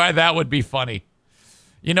see why that would be funny.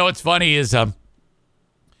 You know what's funny is I'll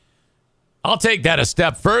take that a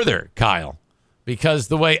step further, Kyle, because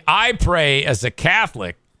the way I pray as a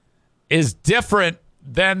Catholic is different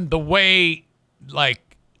than the way,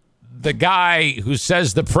 like, the guy who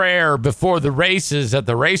says the prayer before the races at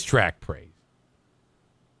the racetrack prays.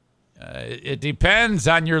 It depends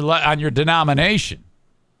on your denomination.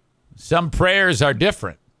 Some prayers are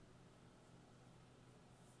different,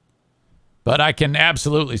 but I can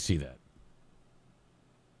absolutely see that.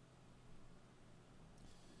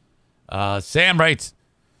 Sam writes,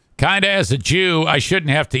 kind of as a Jew, I shouldn't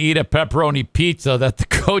have to eat a pepperoni pizza that the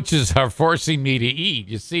coaches are forcing me to eat.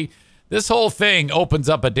 You see, this whole thing opens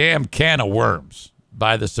up a damn can of worms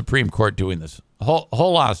by the Supreme Court doing this. Hold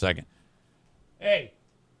on a second. Hey,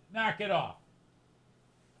 knock it off.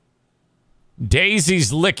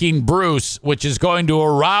 Daisy's licking Bruce, which is going to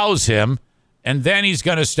arouse him, and then he's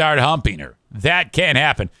going to start humping her. That can't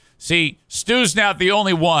happen. See, Stu's not the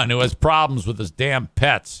only one who has problems with his damn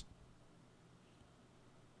pets.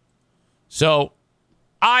 So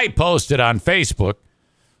I posted on Facebook,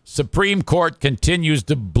 Supreme Court continues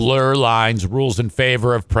to blur lines, rules in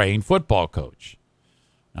favor of praying football coach.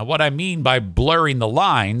 Now, what I mean by blurring the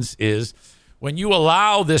lines is when you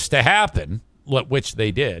allow this to happen, which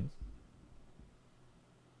they did,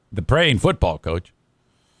 the praying football coach,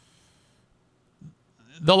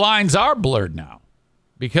 the lines are blurred now.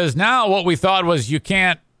 Because now what we thought was you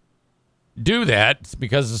can't do that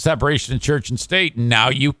because of separation of church and state. Now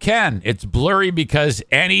you can. It's blurry because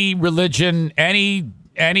any religion, any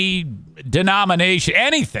denomination,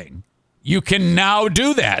 anything, you can now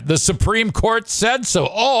do that. The Supreme Court said so. Oh,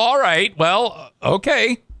 all right. Well,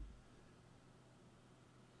 okay.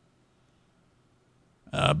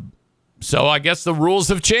 So I guess the rules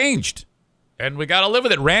have changed, and we got to live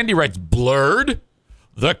with it. Randy writes, blurred?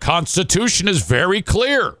 The Constitution is very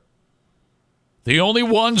clear. The only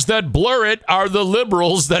ones that blur it are the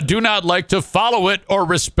liberals that do not like to follow it or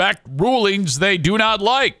respect rulings they do not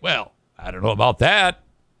like. Well, I don't know about that.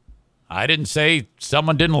 I didn't say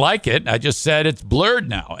someone didn't like it. I just said it's blurred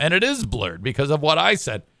now, and it is blurred because of what I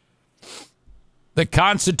said. The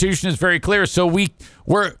Constitution is very clear. So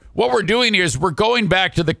what we're doing here is we're going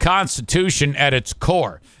back to the Constitution at its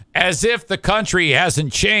core, as if the country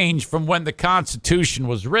hasn't changed from when the Constitution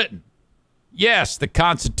was written. Yes, the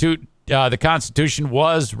Constitution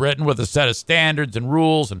was written with a set of standards and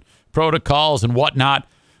rules and protocols and whatnot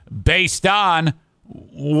based on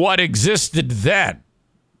what existed then.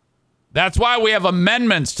 That's why we have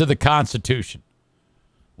amendments to the Constitution,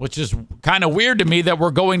 which is kind of weird to me that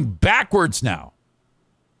we're going backwards now.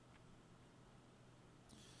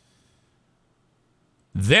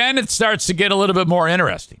 Then it starts to get a little bit more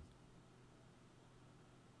interesting.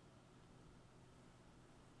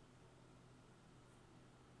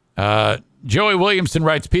 Joey Williamson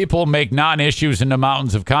writes, people make non-issues into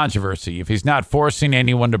mountains of controversy. If he's not forcing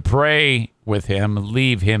anyone to pray with him,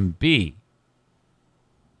 leave him be.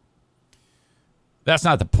 That's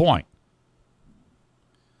not the point.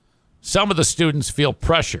 Some of the students feel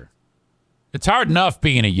pressure. It's hard enough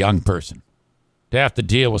being a young person to have to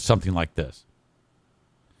deal with something like this.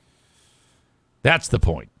 That's the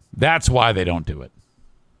point. That's why they don't do it.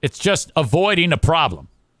 It's just avoiding a problem.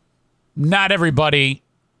 Not everybody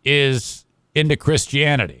is into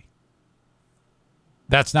Christianity.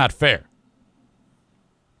 That's not fair.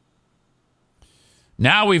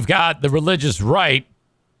 Now we've got the religious right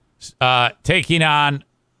taking on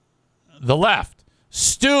the left.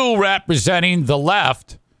 Stu representing the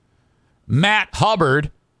left. Matt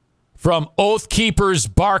Hubbard from Oath Keepers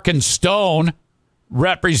Bark and Stone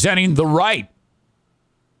representing the right.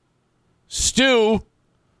 Stu,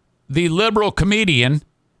 the liberal comedian,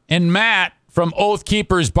 and Matt from Oath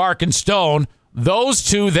Keepers Bark and Stone, those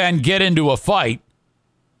two then get into a fight.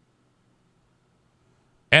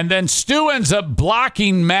 And then Stu ends up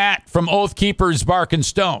blocking Matt from Oath Keepers Bark and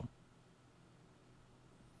Stone.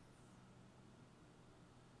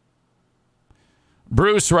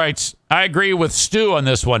 Bruce writes, I agree with Stu on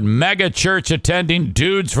this one. Mega church attending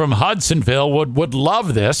dudes from Hudsonville would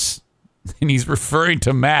love this. And he's referring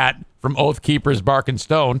to Matt from Oath Keepers Bark and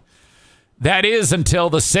Stone. That is until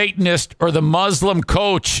the Satanist or the Muslim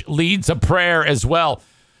coach leads a prayer as well.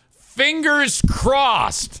 Fingers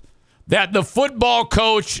crossed that the football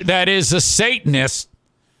coach that is a Satanist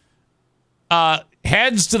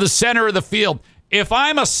heads to the center of the field. If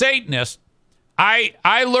I'm a Satanist,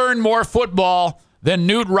 I learn more football than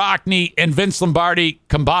Newt Rockne and Vince Lombardi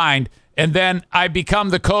combined, and then I become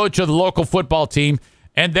the coach of the local football team,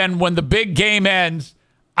 and then when the big game ends,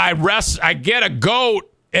 I get a goat,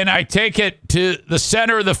 and I take it to the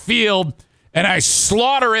center of the field, and I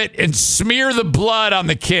slaughter it and smear the blood on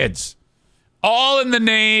the kids, all in the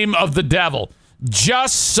name of the devil,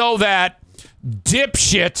 just so that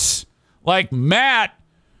dipshits like Matt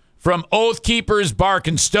from Oath Keepers Bark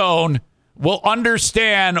and Stone will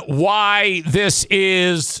understand why this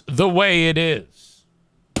is the way it is.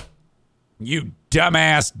 You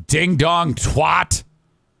dumbass ding-dong twat.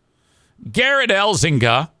 Garrett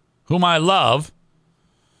Elzinga, whom I love,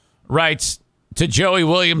 writes to Joey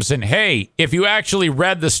Williamson, hey, if you actually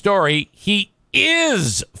read the story, he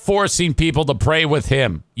is forcing people to pray with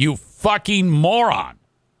him. You fucking moron.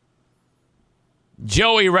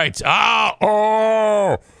 Joey writes,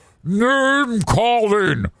 name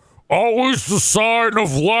calling. Always the sign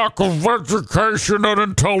of lack of education and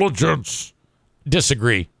intelligence.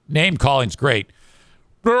 Disagree. Name calling's great.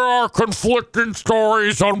 There are conflicting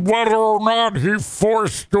stories on whether or not he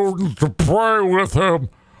forced students to pray with him.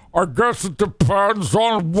 I guess it depends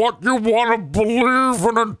on what you want to believe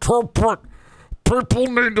and interpret. People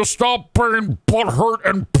need to stop being butthurt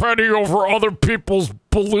and petty over other people's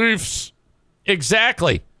beliefs.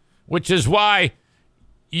 Exactly. Which is why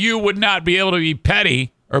you would not be able to be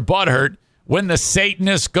petty or butthurt when the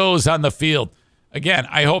Satanist goes on the field. Again,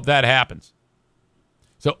 I hope that happens.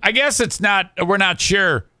 So I guess we're not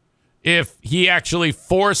sure if he actually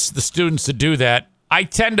forced the students to do that. I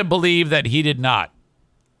tend to believe that he did not.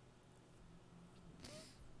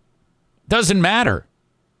 Doesn't matter.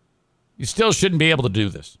 You still shouldn't be able to do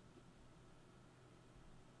this.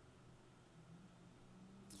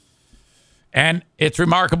 And it's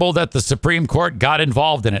remarkable that the Supreme Court got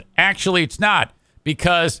involved in it. Actually, it's not,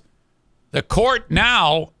 because the court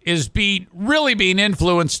now is really being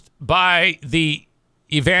influenced by the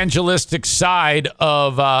evangelistic side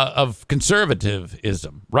of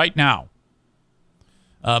conservatism right now.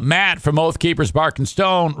 Matt from Oath Keepers Bark and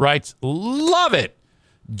Stone writes, love it.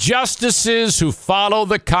 Justices who follow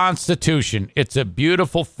the Constitution. It's a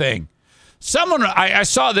beautiful thing. I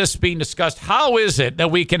saw this being discussed. How is it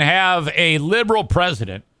that we can have a liberal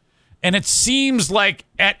president, and it seems like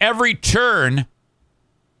at every turn,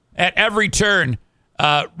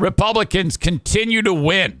 Republicans continue to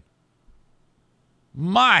win?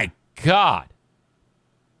 My God.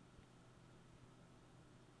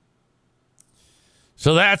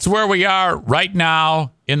 So that's where we are right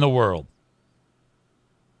now in the world.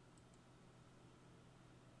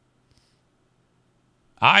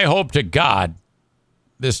 I hope to God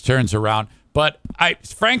this turns around. But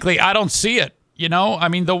frankly, I don't see it. You know, I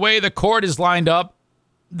mean, the way the court is lined up,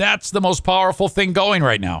 that's the most powerful thing going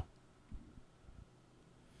right now.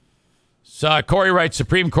 So Corey writes,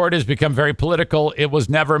 Supreme Court has become very political. It was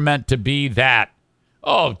never meant to be that.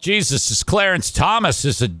 Oh, Jesus, this Clarence Thomas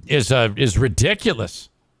is ridiculous.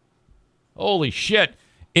 Holy shit.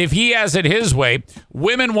 If he has it his way,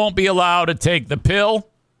 women won't be allowed to take the pill,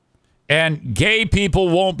 and gay people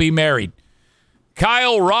won't be married.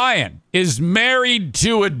 Kyle Ryan is married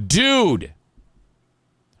to a dude.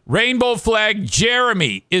 Rainbow Flag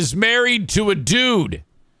Jeremy is married to a dude.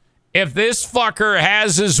 If this fucker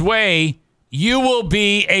has his way, you will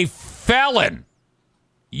be a felon.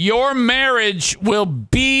 Your marriage will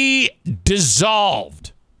be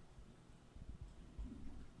dissolved.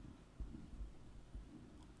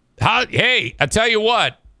 Hey, I tell you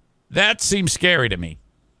what, that seems scary to me.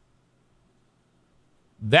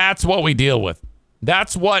 That's what we deal with.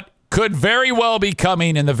 That's what could very well be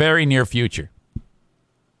coming in the very near future.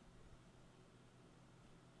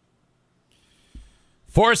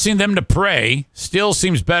 Forcing them to pray still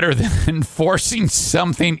seems better than forcing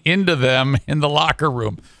something into them in the locker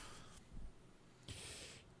room.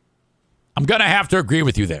 I'm going to have to agree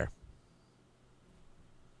with you there.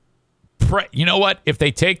 Pray. You know what? If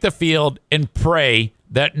they take the field and pray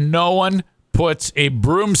that no one puts a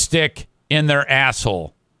broomstick in their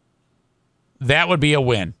asshole, that would be a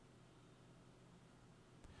win.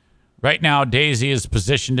 Right now, Daisy is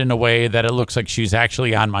positioned in a way that it looks like she's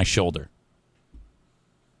actually on my shoulder.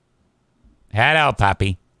 Hello,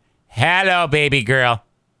 puppy. Hello, baby girl.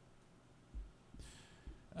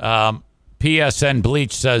 PSN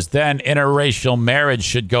Bleach says, then interracial marriage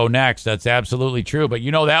should go next. That's absolutely true. But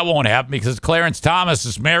you know that won't happen because Clarence Thomas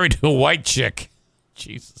is married to a white chick.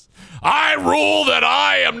 Jesus. I rule that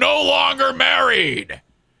I am no longer married.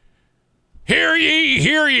 Hear ye,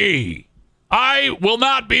 hear ye. I will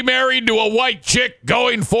not be married to a white chick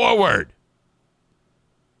going forward.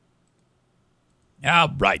 All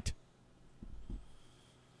right.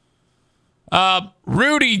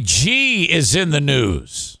 Rudy G is in the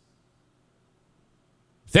news.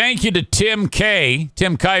 Thank you to Tim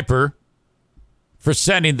Kuiper, for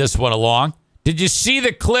sending this one along. Did you see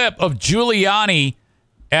the clip of Giuliani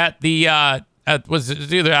at the, was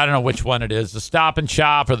it either, I don't know which one it is, the Stop and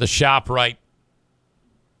Shop or the ShopRite?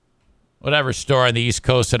 Whatever store on the East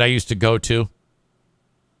Coast that I used to go to.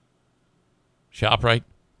 ShopRite.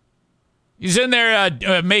 He's in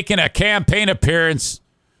there making a campaign appearance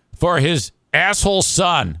for his asshole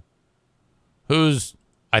son, who's,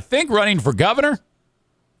 I think, running for governor.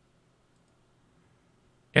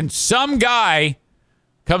 And some guy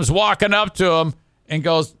comes walking up to him and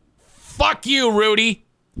goes, "Fuck you, Rudy,"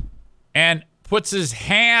 and puts his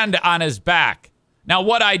hand on his back. Now,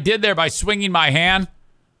 what I did there by swinging my hand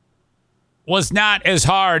was not as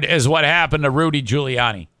hard as what happened to Rudy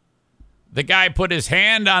Giuliani. The guy put his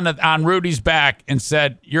hand on Rudy's back and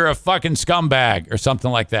said, "You're a fucking scumbag," or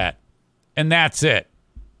something like that. And that's it.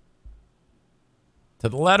 To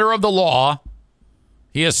the letter of the law,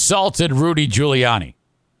 he assaulted Rudy Giuliani.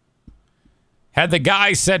 Had the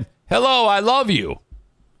guy said, "Hello, I love you.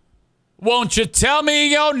 Won't you tell me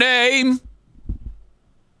your name?"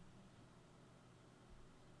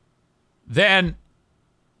 Then,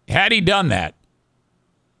 had he done that,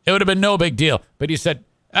 it would have been no big deal. But he said,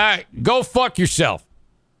 "Go fuck yourself."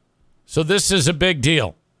 So this is a big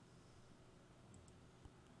deal.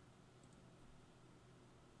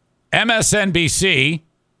 MSNBC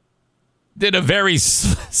did a very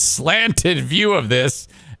slanted view of this,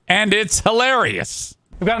 and it's hilarious.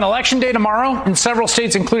 We've got an election day tomorrow in several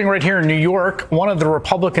states, including right here in New York. One of the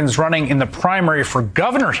Republicans running in the primary for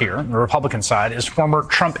governor here on the Republican side is former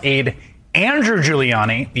Trump aide Andrew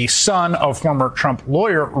Giuliani, the son of former Trump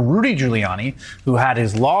lawyer Rudy Giuliani, who had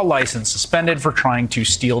his law license suspended for trying to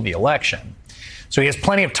steal the election. So he has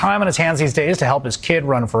plenty of time on his hands these days to help his kid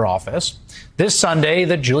run for office. This Sunday,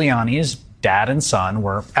 the Giulianis, dad and son,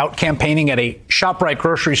 were out campaigning at a ShopRite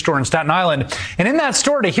grocery store in Staten Island. And in that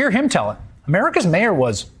store, to hear him tell it, America's mayor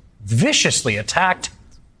was viciously attacked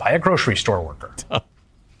by a grocery store worker.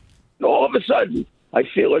 All of a sudden, I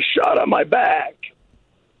feel a shot on my back,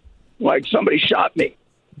 like somebody shot me.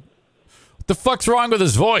 What the fuck's wrong with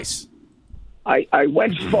his voice? I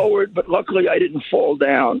went forward, but luckily I didn't fall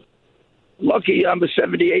down. Lucky I'm a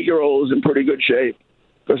 78-year-old who's in pretty good shape.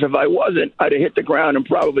 Because if I wasn't, I'd have hit the ground and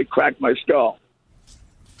probably cracked my skull.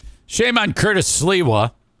 Shame on Curtis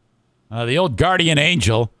Sliwa, the old guardian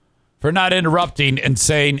angel, for not interrupting and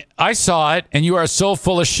saying, "I saw it, and you are so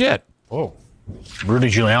full of shit." Whoa. Rudy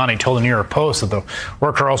Giuliani told the New York Post that the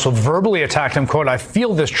worker also verbally attacked him, quote, "I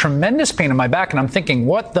feel this tremendous pain in my back," and I'm thinking,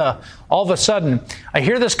 what the? All of a sudden, I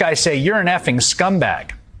hear this guy say, "You're an effing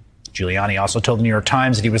scumbag." Giuliani also told the New York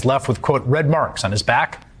Times that he was left with, quote, "red marks on his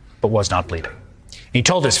back, but was not bleeding." He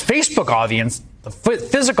told his Facebook audience the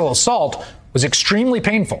physical assault was extremely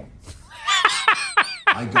painful.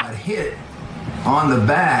 I got hit on the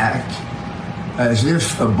back as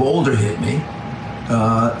if a boulder hit me.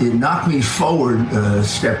 It knocked me forward a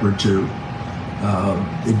step or two,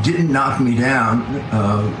 It didn't knock me down,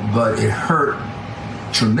 but it hurt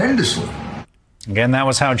tremendously. Again, that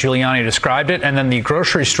was how Giuliani described it. And then the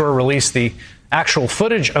grocery store released the actual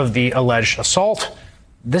footage of the alleged assault.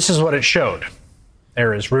 This is what it showed.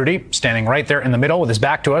 There is Rudy standing right there in the middle with his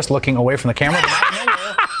back to us, looking away from the camera.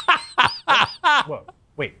 Whoa,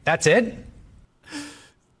 wait, that's it?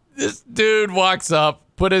 This dude walks up,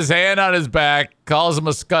 put his hand on his back, calls him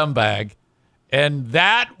a scumbag, and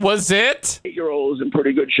that was it? 8-year-old's in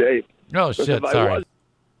pretty good shape. Oh, shit, sorry.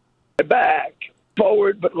 My back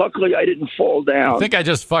forward, but luckily I didn't fall down. I think I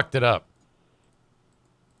just fucked it up.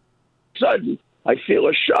 Sudden, I feel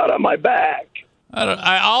a shot on my back.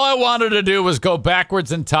 All I wanted to do was go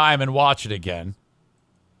backwards in time and watch it again.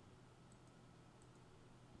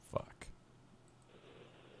 Fuck.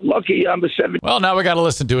 Lucky I'm a Well, now we got to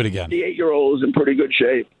listen to it again. 78-year-old's in pretty good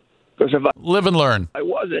shape. Because if Live and learn. I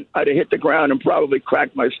wasn't, I'd have hit the ground and probably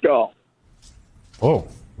cracked my skull. Whoa.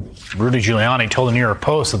 Rudy Giuliani told the New York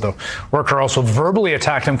Post that the worker also verbally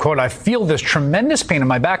attacked him, quote, "I feel this tremendous pain in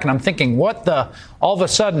my back," and I'm thinking, what the? All of a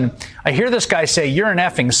sudden, I hear this guy say, "You're an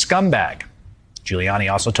effing scumbag."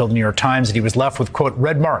 Giuliani also told the New York Times that he was left with, quote,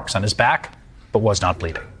 "red marks on his back, but was not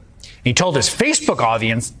bleeding." He told his Facebook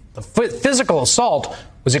audience the physical assault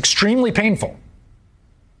was extremely painful.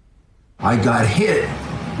 I got hit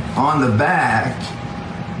on the back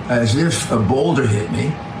as if a boulder hit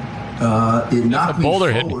me. It knocked me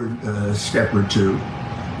forward a step or two.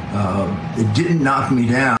 It didn't knock me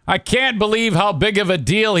down. I can't believe how big of a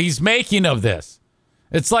deal he's making of this.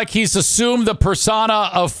 It's like he's assumed the persona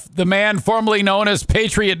of the man formerly known as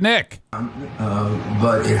Patriot Nick.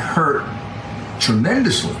 But it hurt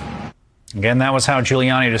tremendously. Again, that was how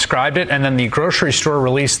Giuliani described it. And then the grocery store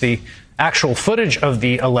released the actual footage of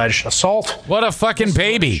the alleged assault. What a fucking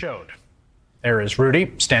baby. Showed. There is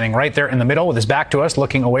Rudy standing right there in the middle with his back to us,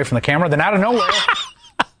 looking away from the camera. Then out of nowhere,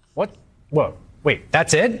 what? Whoa, wait,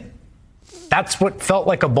 that's it? That's what felt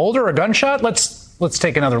like a boulder, a gunshot? Let's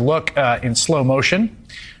take another look in slow motion.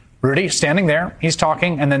 Rudy standing there, he's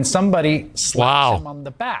talking, and then somebody slaps him on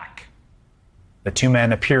the back. The two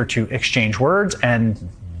men appear to exchange words, and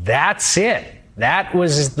that's it. That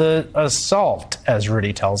was the assault, as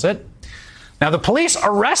Rudy tells it. Now, the police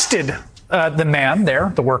arrested the man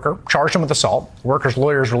there, the worker, charged him with assault. The worker's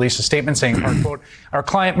lawyers released a statement saying, quote, "Our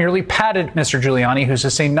client merely patted Mr. Giuliani, who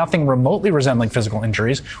sustained nothing remotely resembling physical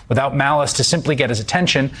injuries, without malice to simply get his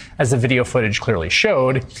attention, as the video footage clearly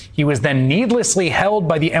showed. He was then needlessly held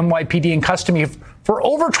by the NYPD in custody for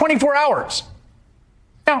over 24 hours.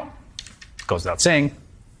 Now, it goes without saying,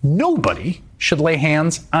 nobody should lay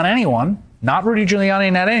hands on anyone, not Rudy Giuliani,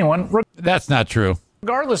 not anyone. That's not true.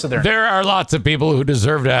 Regardless of their... There are lots of people who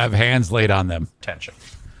deserve to have hands laid on them. Attention.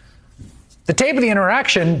 The tape of the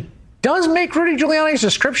interaction does make Rudy Giuliani's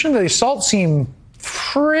description of the assault seem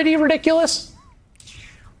pretty ridiculous.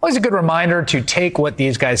 Always a good reminder to take what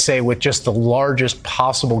these guys say with just the largest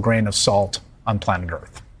possible grain of salt on planet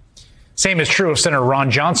Earth. Same is true of Senator Ron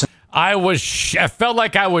Johnson. I felt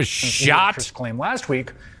like I was shot. Claim last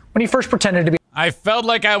week when he first pretended to be... I felt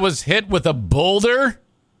like I was hit with a boulder.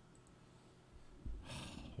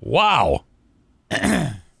 Wow.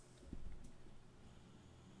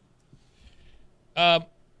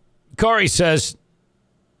 Corey says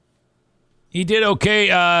he did okay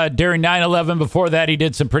during 9/11. Before that, he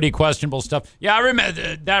did some pretty questionable stuff. Yeah, I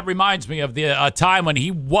remember. That reminds me of the time when he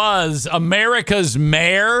was America's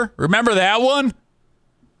mayor. Remember that one?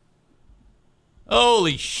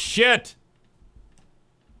 Holy shit.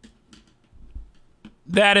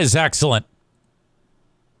 That is excellent.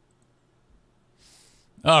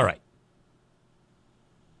 All right.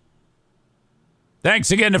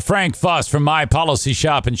 Thanks again to Frank Fuss from My Policy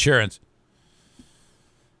Shop Insurance.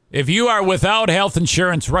 If you are without health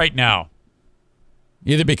insurance right now,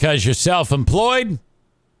 either because you're self-employed,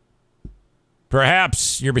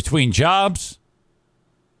 perhaps you're between jobs,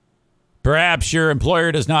 perhaps your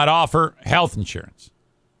employer does not offer health insurance,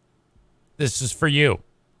 this is for you.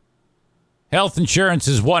 Health insurance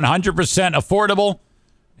is 100% affordable,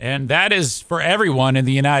 and that is for everyone in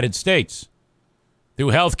the United States through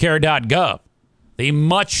healthcare.gov. The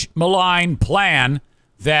much maligned plan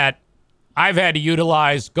that I've had to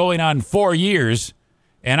utilize going on 4 years,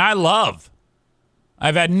 and I love.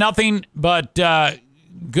 I've had nothing but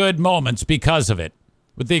good moments because of it,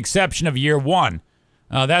 with the exception of year one.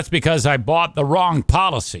 That's because I bought the wrong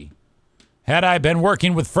policy. Had I been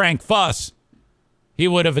working with Frank Fuss, he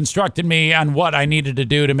would have instructed me on what I needed to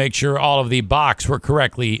do to make sure all the boxes were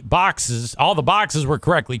correctly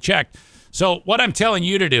checked. So what I'm telling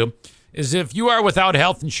you to do is if you are without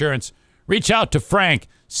health insurance, reach out to Frank.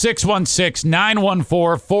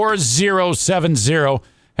 616-914-4070.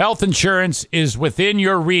 Health insurance is within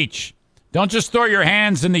your reach. Don't just throw your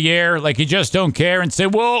hands in the air like you just don't care and say,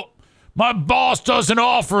 well, my boss doesn't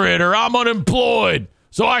offer it or I'm unemployed,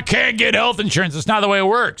 so I can't get health insurance. That's not the way it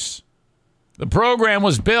works. The program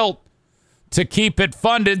was built to keep it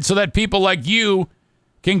funded so that people like you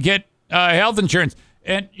can get health insurance.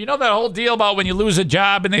 And you know that whole deal about when you lose a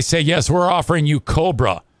job and they say, yes, we're offering you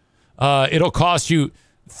COBRA. It'll cost you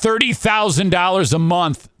 $30,000 a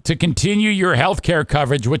month to continue your health care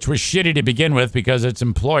coverage, which was shitty to begin with because it's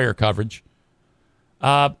employer coverage.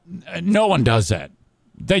 No one does that.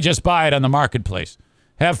 They just buy it on the marketplace.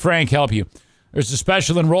 Have Frank help you. There's a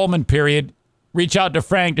special enrollment period. Reach out to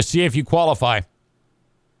Frank to see if you qualify.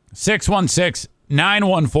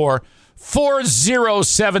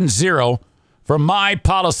 616-914-4070 for My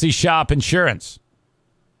Policy Shop Insurance.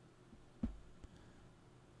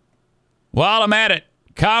 While I'm at it,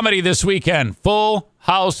 comedy this weekend,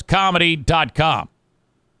 fullhousecomedy.com.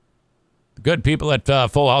 The good people at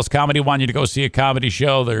Full House Comedy want you to go see a comedy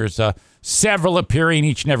show. There's several appearing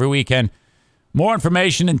each and every weekend. More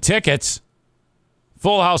information and tickets,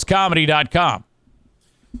 fullhousecomedy.com.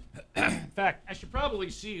 In fact, I should probably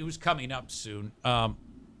see who's coming up soon. Let's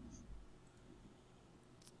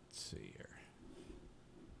see here.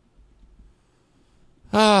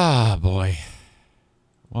 Ah, boy.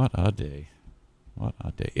 What a day. What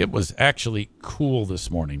a day. It was actually cool this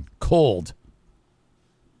morning. Cold.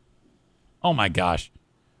 Oh, my gosh.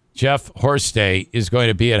 Jeff Horstay is going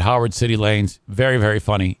to be at Howard City Lanes. Very, very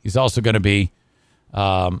funny. He's also going to be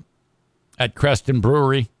at Creston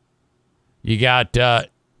Brewery. You got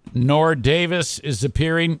Nora Davis is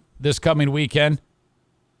appearing this coming weekend.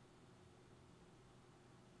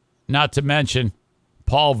 Not to mention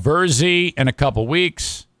Paul Verzi in a couple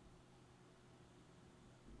weeks.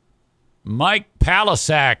 Mike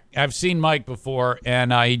Palisak. I've seen Mike before,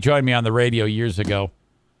 and he joined me on the radio years ago.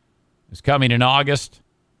 Is coming in August.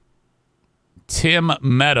 Tim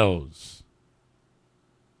Meadows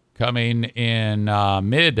coming in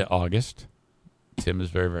mid-August. Tim is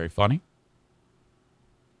very, very funny.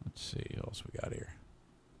 Let's see what else we got here.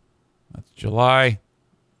 That's July.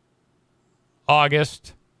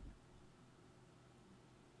 August.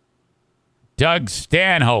 Doug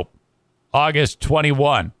Stanhope, August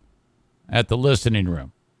 21 at the Listening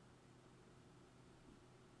Room.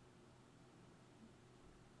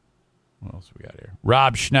 What else we got here?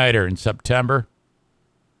 Rob Schneider in September.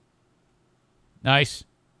 Nice.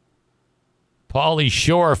 Pauly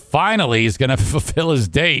Shore finally is going to fulfill his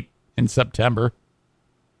date in September.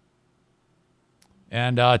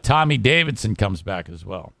 And Tommy Davidson comes back as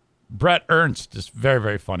well. Brett Ernst is very,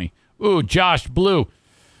 very funny. Ooh, Josh Blue.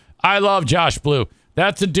 I love Josh Blue.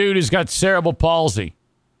 That's a dude who's got cerebral palsy.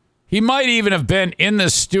 He might even have been in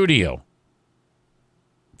the studio.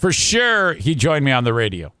 For sure, he joined me on the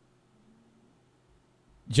radio.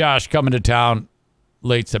 Josh coming to town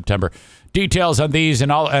late September. Details on these and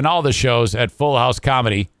all the shows at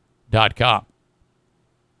fullhousecomedy.com.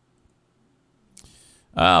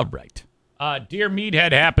 All right. Dear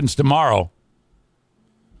Meathead happens tomorrow.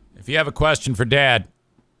 If you have a question for Dad,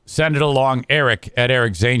 send it along, Eric at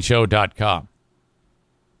ericzaneshow.com.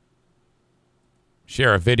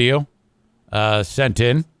 Share a video sent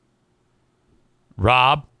in.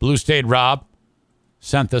 Rob, Blue State Rob,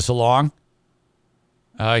 sent this along.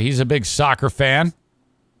 He's a big soccer fan.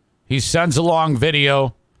 He sends along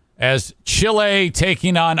video as Chile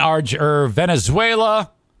taking on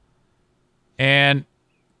Venezuela. And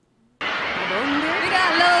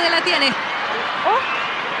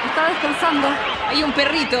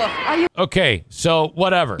okay, so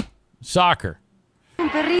whatever. Soccer.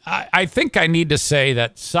 I think I need to say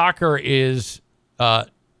that soccer is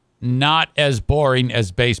not as boring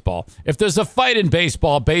as baseball. If there's a fight in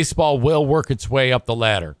baseball, baseball will work its way up the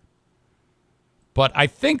ladder. But I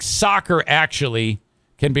think soccer actually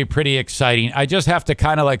can be pretty exciting. I just have to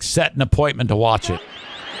kind of like set an appointment to watch it.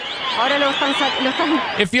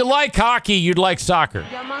 If you like hockey, you'd like soccer,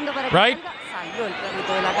 right?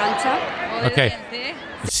 Okay.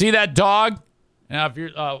 You see that dog? Now, if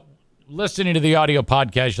you're listening to the audio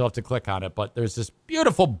podcast, you'll have to click on it. But there's this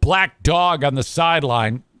beautiful black dog on the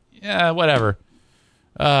sideline. Yeah, whatever.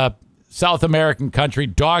 South American country,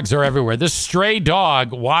 dogs are everywhere. This stray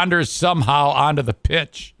dog wanders somehow onto the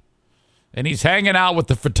pitch, and he's hanging out with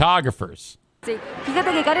the photographers. And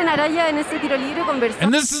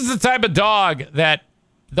this is the type of dog that,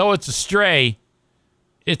 though it's a stray,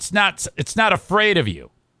 it's not afraid of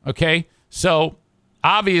you. Okay, so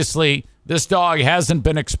obviously this dog hasn't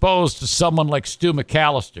been exposed to someone like Stu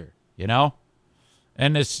McAllister, you know.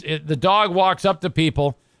 And the dog walks up to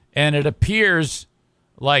people and it appears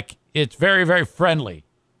like it's very, very friendly.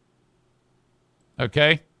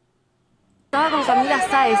 Okay? Estaba con Camila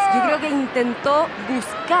Sáez. Yo creo que intentó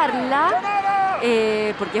buscarla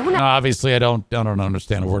porque es una No, obviously, I don't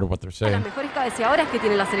understand a word of what they're de saying. las mejores cabeceadoras que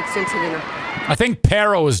tiene la selección chilena. I think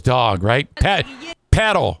Perro is dog, right? Perro.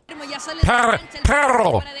 Perro.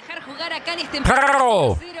 Perro.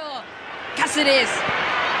 Cáceres.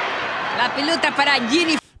 La pelota para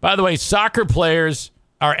Jenny. By the way, soccer players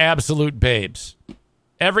are absolute babes.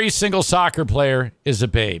 Every single soccer player is a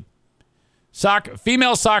babe.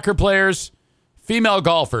 Female soccer players, female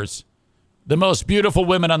golfers, the most beautiful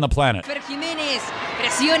women on the planet. Fer Jiménez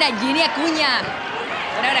presiona Jenny Acuña.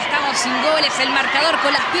 Por ahora estamos sin goles. El marcador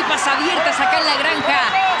con las pipas abiertas acá en la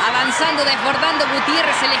granja. Avanzando, desbordando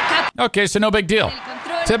Gutiérrez. El escape. Okay, so no big deal.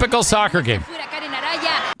 Typical soccer game.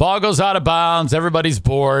 Ball goes out of bounds. Everybody's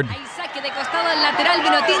bored. Hay saque de costado al lateral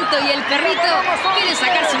vino tinto y el perrito quiere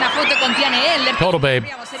sacarse una foto con Tiane Elder. Total babe.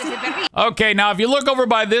 Okay, now if you look over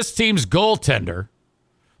by this team's goaltender,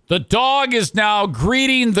 the dog is now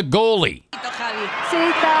greeting the goalie. Se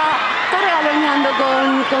está regaloneando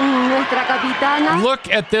con nuestra capitana. Look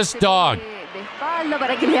at this dog. De espalda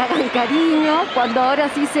para que le hagan cariño. Cuando ahora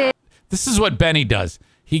sí se This is what Benny does.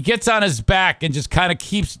 He gets on his back and just kind of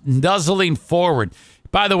keeps nuzzling forward.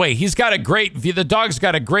 By the way, he's got a great view. The dog's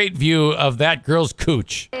got a great view of that girl's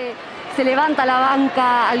cooch. se levanta la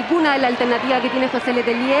banca alguna de la alternativa que tiene José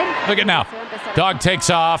Letelier. Look at now. Dog takes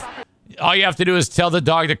off. All you have to do is tell the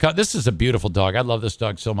dog to come. This is a beautiful dog. I love this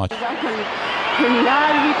dog so much. Look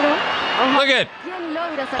at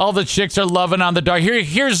all the chicks are loving on the dog.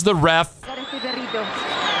 Here's the ref.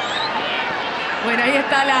 Bueno, ahí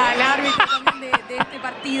está la árbitra también de este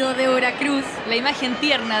partido de Veracruz. La imagen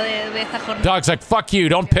tierna de esta jornada. Dog's like, fuck you,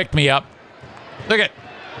 don't pick me up. Look at.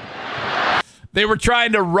 They were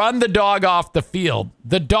trying to run the dog off the field.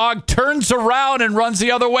 The dog turns around and runs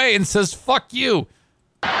the other way and says, fuck you.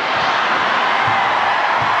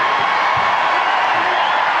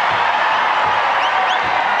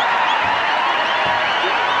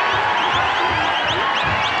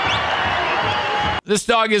 This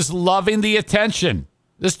dog is loving the attention.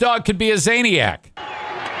 This dog could be a Zaniac.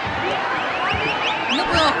 No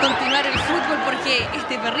podemos continuar el fútbol porque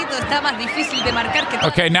este perrito está más difícil de marcar que todo.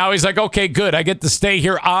 Okay, now he's like, okay, good. I get to stay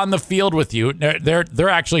here on the field with you. They're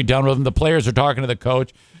actually done with him. The players are talking to the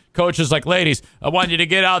coach. Coach is like, ladies, I want you to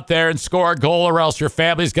get out there and score a goal or else your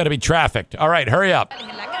family's going to be trafficked. All right, hurry up.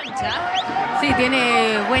 Sí,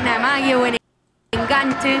 tiene buena magia, buen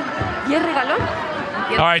enganche. ¿Y el regalón?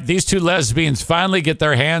 All right, these two lesbians finally get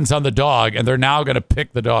their hands on the dog, and they're now going to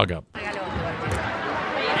pick the dog up. Ahí.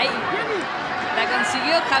 La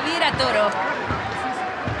consiguió Javier a Toro.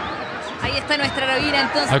 Ahí está nuestra heroína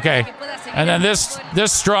entonces. Okay, and then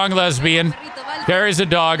this strong lesbian carries the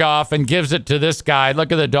dog off and gives it to this guy.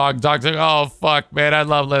 Look at the dog. Dog's like, oh, fuck, man, I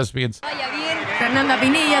love lesbians. Fernanda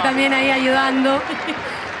Pinilla también ahí ayudando.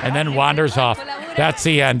 And then wanders off. That's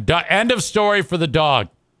the end. End of story for the dog.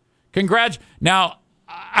 Now,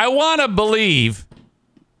 I want to believe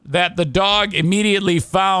that the dog immediately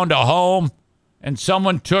found a home and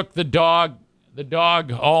someone took the dog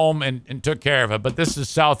home and took care of it. But this is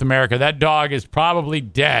South America. That dog is probably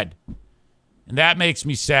dead. And that makes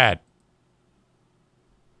me sad.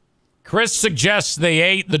 Chris suggests they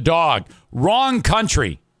ate the dog. Wrong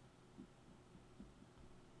country.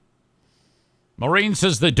 Maureen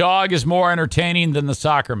says the dog is more entertaining than the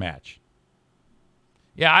soccer match.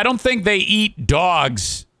 Yeah, I don't think they eat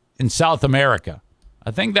dogs in South America.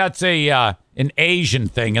 I think that's an Asian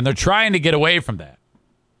thing, and they're trying to get away from that.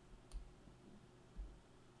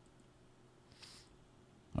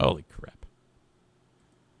 Holy crap.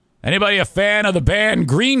 Anybody a fan of the band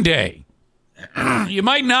Green Day? You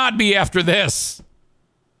might not be after this.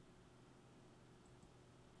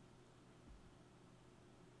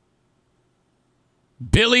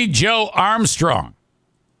 Billy Joe Armstrong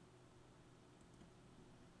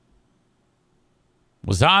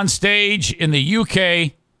was on stage in the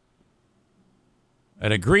UK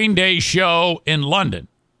at a Green Day show in London.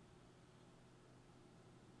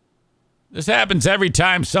 This happens every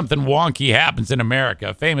time something wonky happens in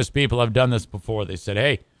America. Famous people have done this before. They said,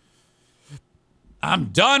 hey, I'm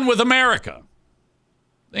done with America.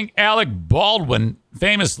 I think Alec Baldwin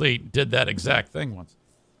famously did that exact thing once.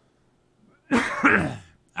 I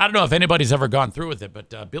don't know if anybody's ever gone through with it,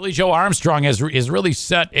 but Billy Joe Armstrong has really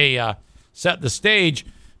set the stage,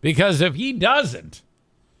 because if he doesn't,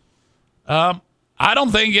 I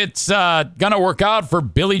don't think it's going to work out for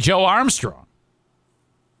Billy Joe Armstrong.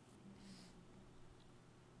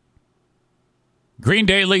 Green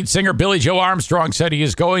Day lead singer Billy Joe Armstrong said he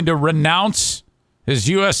is going to renounce his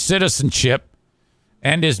U.S. citizenship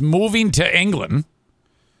and is moving to England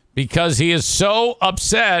because he is so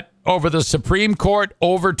upset over the Supreme Court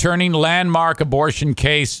overturning landmark abortion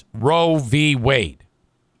case Roe v. Wade.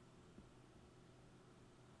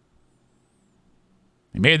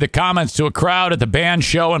 He made the comments to a crowd at the band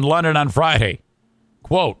show in London on Friday.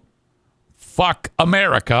 Quote, "Fuck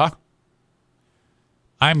America.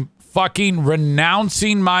 I'm fucking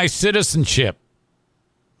renouncing my citizenship,"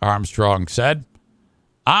 Armstrong said.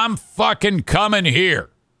 "I'm fucking coming here."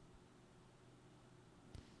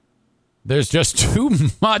 There's just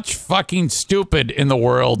too much fucking stupid in the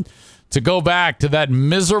world to go back to that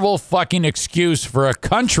miserable fucking excuse for a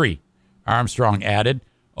country, Armstrong added.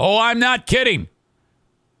 "Oh, I'm not kidding.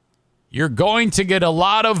 You're going to get a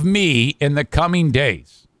lot of me in the coming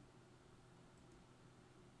days."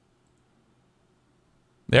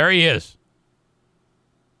 There he is.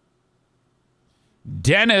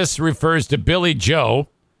 Dennis refers to Billy Joe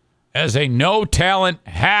as a no-talent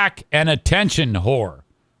hack and attention whore.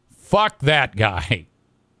 Fuck that guy.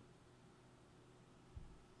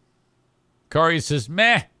 Corey says,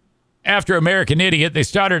 meh. After American Idiot, they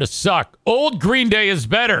started to suck. Old Green Day is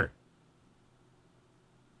better.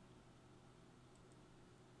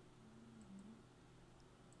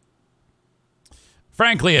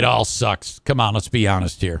 Frankly, it all sucks. Come on, let's be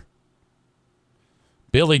honest here.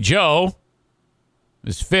 Billy Joe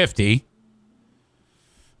is 50.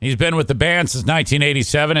 He's been with the band since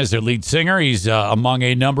 1987 as their lead singer. He's among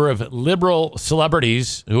a number of liberal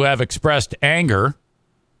celebrities who have expressed anger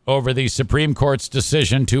over the Supreme Court's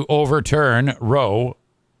decision to overturn Roe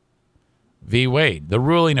v. Wade. The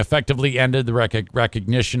ruling effectively ended the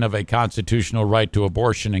recognition of a constitutional right to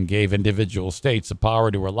abortion and gave individual states the power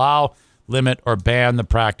to allow, limit, or ban the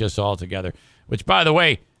practice altogether. Which, by the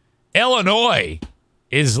way, Illinois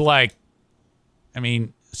is like,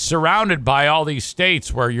 surrounded by all these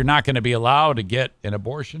states where you're not going to be allowed to get an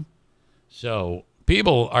abortion. So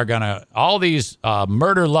people are going to, all these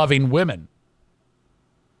murder-loving women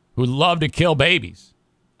who love to kill babies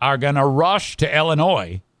are going to rush to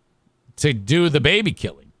Illinois to do the baby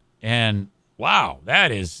killing. And wow,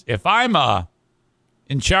 that is, if I'm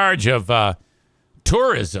in charge of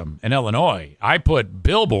tourism in Illinois, I put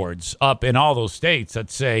billboards up in all those states that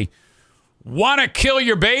say, "Want to kill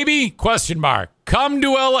your baby? Question mark. Come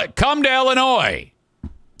to Illinois."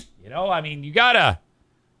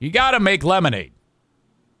 You gotta make lemonade.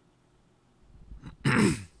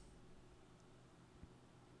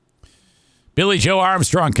 Billy Joe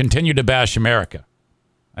Armstrong continued to bash America.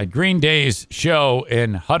 At Green Day's show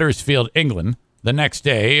in Huddersfield, England, the next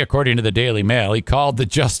day, according to the Daily Mail, he called the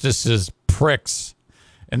justices pricks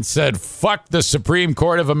and said, "Fuck the Supreme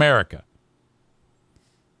Court of America."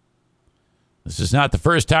 This is not the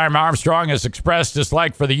first time Armstrong has expressed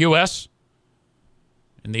dislike for the U.S.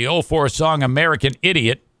 In the 2004 song American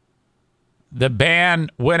Idiot, the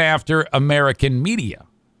band went after American media.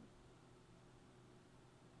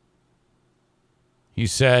 He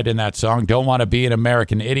said in that song, "Don't want to be an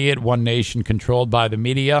American idiot, one nation controlled by the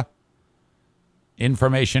media.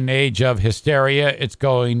 Information age of hysteria, it's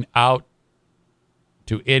going out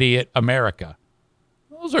to idiot America."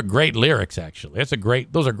 Those are great lyrics, actually.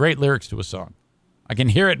 Those are great lyrics to a song. I can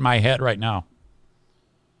hear it in my head right now.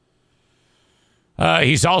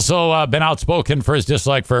 He's also been outspoken for his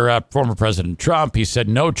dislike for former President Trump. He said,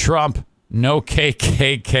 "No Trump, no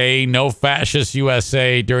KKK, no fascist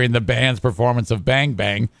USA" during the band's performance of Bang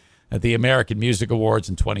Bang at the American Music Awards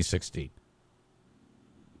in 2016.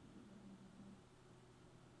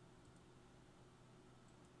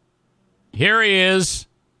 Here he is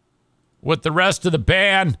with the rest of the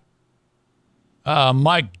band.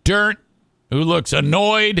 Mike Dirnt, who looks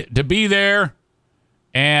annoyed to be there,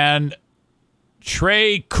 and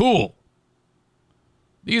Trey Cool.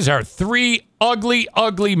 These are three ugly,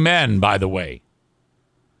 ugly men, by the way.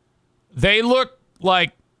 They look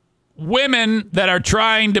like women that are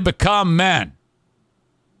trying to become men.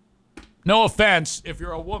 No offense if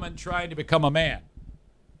you're a woman trying to become a man,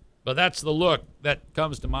 but that's the look that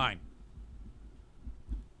comes to mind.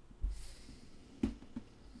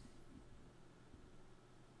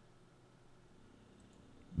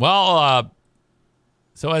 Well,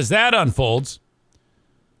 so as that unfolds,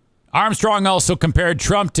 Armstrong also compared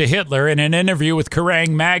Trump to Hitler in an interview with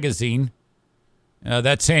Kerrang! Magazine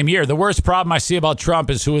that same year. "The worst problem I see about Trump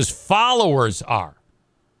is who his followers are,"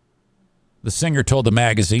 the singer told the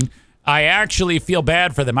magazine. "I actually feel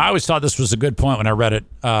bad for them." I always thought this was a good point when I read it,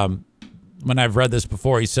 when I've read this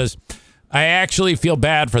before. He says, "I actually feel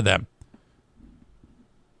bad for them."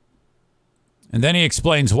 And then he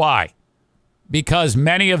explains why. Because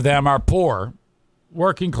many of them are poor,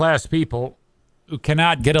 working class people who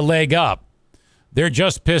cannot get a leg up. They're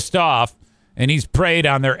just pissed off, and he's preyed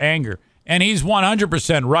on their anger. And he's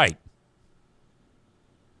 100% right.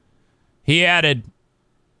 He added,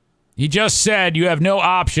 he just said, you have no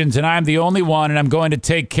options, and I'm the only one, and I'm going to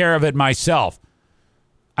take care of it myself.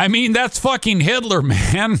 I mean, that's fucking Hitler,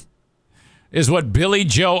 man, is what Billy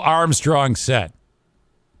Joe Armstrong said.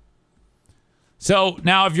 So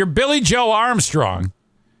now if you're Billy Joe Armstrong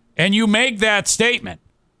and you make that statement,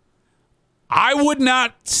 I would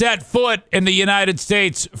not set foot in the United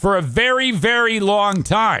States for a very, very long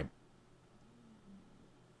time.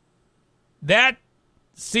 That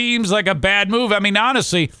seems like a bad move. I mean,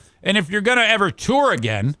 honestly, and if you're going to ever tour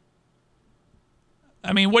again,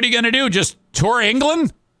 I mean, what are you going to do? Just tour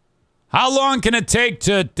England? How long can it take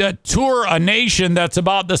to tour a nation that's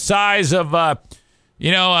about the size of, a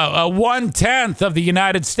 1/10 of the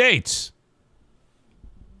United States?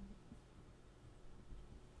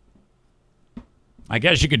 I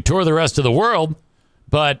guess you could tour the rest of the world,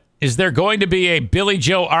 but is there going to be a Billy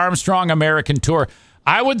Joe Armstrong American tour?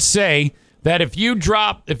 I would say that if you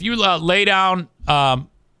drop the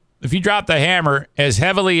hammer as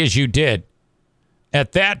heavily as you did,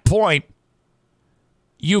 at that point,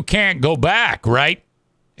 you can't go back, right?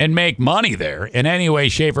 And make money there in any way,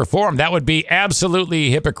 shape, or form. That would be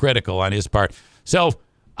absolutely hypocritical on his part. So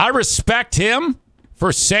I respect him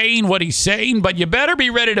for saying what he's saying, but you better be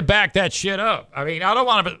ready to back that shit up. I mean, I don't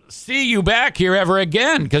want to see you back here ever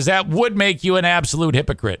again, because that would make you an absolute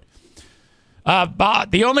hypocrite.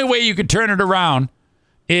 But the only way you could turn it around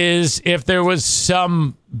is if there was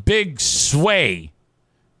some big sway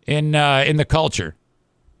in the culture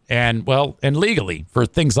and legally for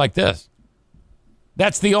things like this.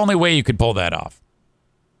 That's the only way you could pull that off.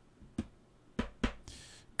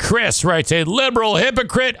 Chris writes, a liberal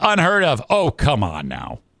hypocrite, unheard of. Oh, come on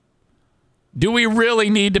now. Do we really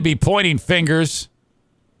need to be pointing fingers?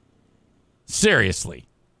 Seriously.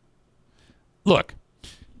 Look,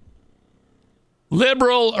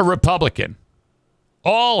 liberal or Republican,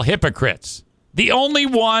 all hypocrites. The only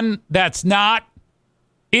one that's not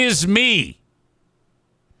is me.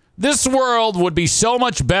 This world would be so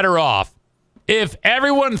much better off if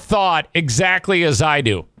everyone thought exactly as I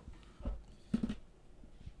do.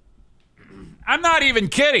 I'm not even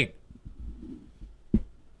kidding.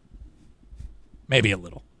 Maybe a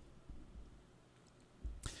little.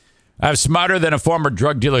 I have Smarter Than a Former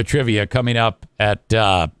Drug Dealer trivia coming up at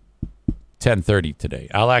 10:30 today.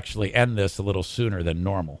 I'll actually end this a little sooner than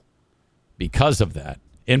normal because of that,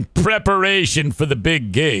 in preparation for the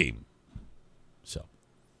big game. So,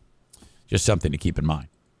 just something to keep in mind.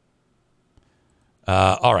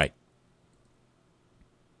 All right.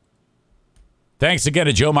 Thanks again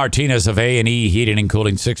to Joe Martinez of A&E Heating and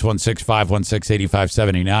Cooling,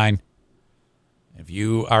 616-516-8579. If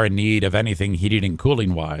you are in need of anything heating and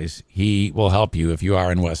cooling wise, he will help you if you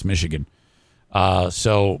are in West Michigan.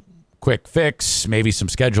 So quick fix, maybe some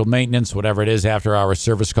scheduled maintenance, whatever it is, after our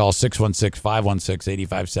service call,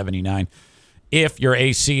 616-516-8579. If your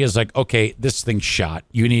AC is like, okay, this thing's shot,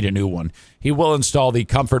 you need a new one, he will install the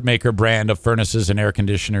Comfort Maker brand of furnaces and air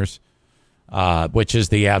conditioners, which is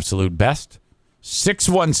the absolute best.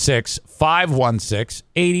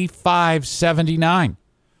 616-516-8579.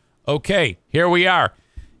 Okay, here we are.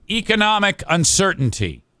 Economic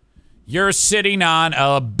uncertainty. You're sitting on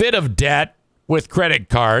a bit of debt with credit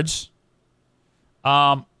cards.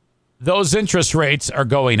 Those interest rates are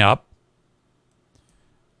going up.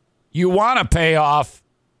 You want to pay off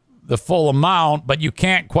the full amount, but you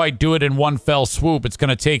can't quite do it in one fell swoop. It's going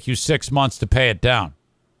to take you 6 months to pay it down.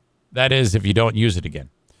 That is, if you don't use it again.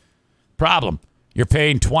 Problem. You're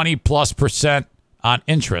paying 20+% on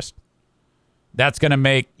interest. That's going to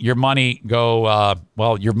make your money go,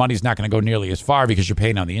 your money's not going to go nearly as far because you're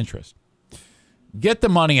paying on the interest. Get the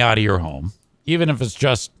money out of your home, even if it's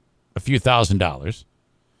just a few $1,000s.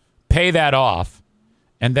 Pay that off,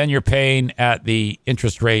 and then you're paying at the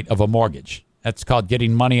interest rate of a mortgage. That's called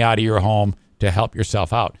getting money out of your home to help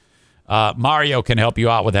yourself out. Mario can help you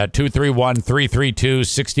out with that.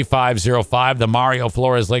 231-332-6505. The Mario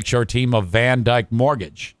Flores Lakeshore team of Van Dyke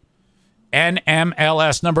Mortgage.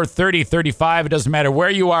 NMLS number 3035. It doesn't matter where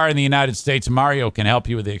you are in the United States. Mario can help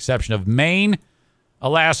you with the exception of Maine,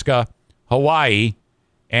 Alaska, Hawaii,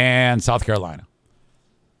 and South Carolina.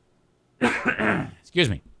 Excuse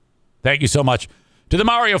me. Thank you so much. To the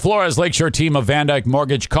Mario Flores Lakeshore team of Van Dyke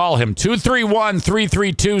Mortgage, call him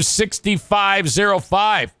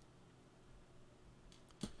 231-332-6505.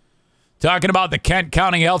 Talking about the Kent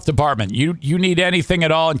County Health Department. You need anything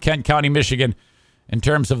at all in Kent County, Michigan, in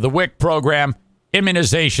terms of the WIC program,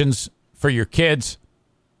 immunizations for your kids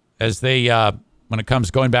as they when it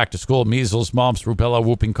comes going back to school. Measles, mumps, rubella,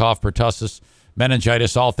 whooping cough, pertussis,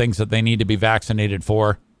 meningitis, all things that they need to be vaccinated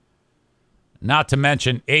for. Not to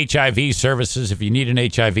mention HIV services if you need an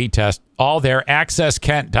HIV test. All there,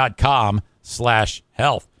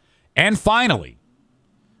 accesskent.com/health. And finally,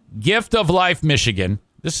 Gift of Life Michigan.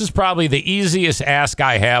 This is probably the easiest ask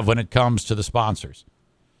I have when it comes to the sponsors.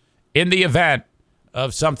 In the event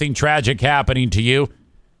of something tragic happening to you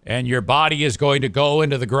and your body is going to go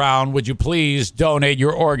into the ground, would you please donate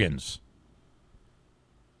your organs?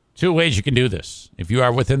 2 ways you can do this. If you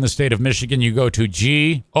are within the state of Michigan, you go to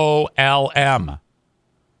GOLM.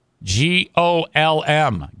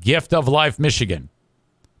 GOLM, Gift of Life Michigan.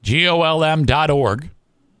 GOLM.org.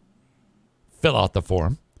 Fill out the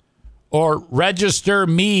form. Or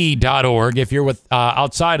registerme.org if you're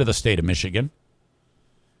outside of the state of Michigan.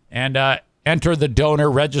 And enter the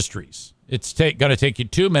donor registries. It's going to take you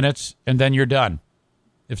 2 minutes, and then you're done.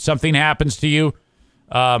 If something happens to you,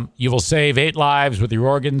 you will save 8 lives with your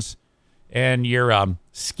organs, and your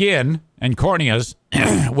skin and corneas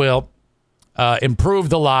will improve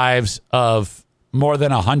the lives of more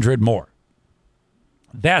than 100 more.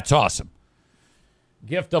 That's awesome.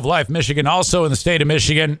 Gift of Life Michigan. Also in the state of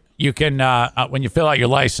Michigan, you can, when you fill out your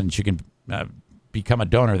license, you can become a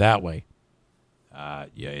donor that way.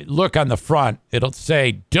 Look on the front. It'll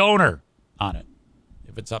say donor on it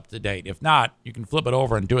if it's up to date. If not, you can flip it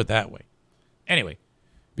over and do it that way. Anyway,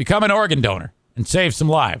 become an organ donor and save some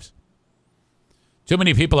lives. Too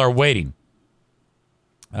many people are waiting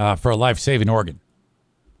for a life-saving organ.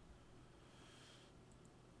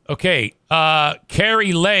 Okay,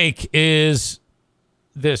 Carrie Lake is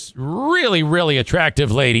this really, really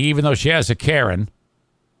attractive lady, even though she has a Karen,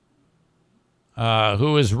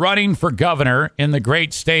 who is running for governor in the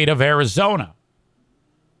great state of Arizona.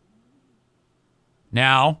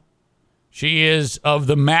 Now, she is of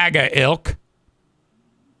the MAGA ilk.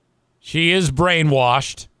 She is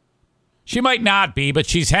brainwashed. She might not be, but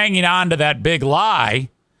she's hanging on to that big lie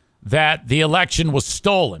that the election was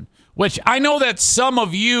stolen, which I know that some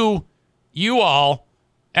of you all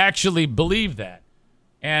actually believe that.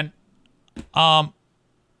 And, well,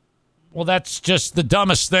 that's just the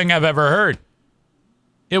dumbest thing I've ever heard.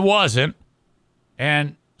 It wasn't.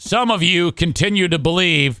 And some of you continue to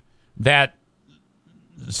believe that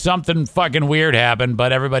something fucking weird happened,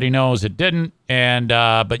 but everybody knows it didn't. And,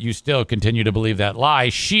 but you still continue to believe that lie.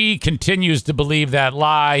 She continues to believe that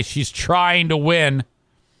lie. She's trying to win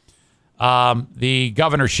the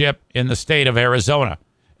governorship in the state of Arizona.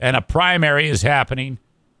 And a primary is happening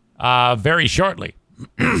very shortly.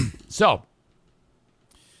 So,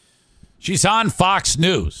 she's on Fox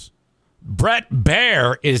News. Brett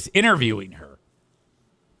Baier is interviewing her.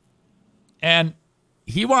 And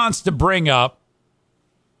he wants to bring up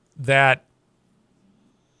that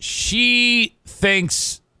she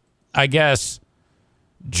thinks, I guess,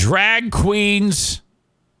 drag queens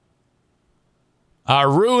are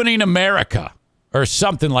ruining America or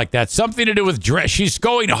something like that. Something to do with drag. She's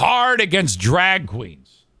going hard against drag queens.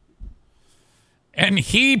 And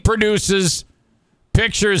he produces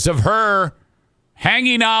pictures of her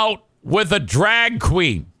hanging out with a drag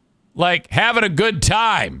queen, like having a good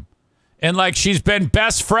time. And like she's been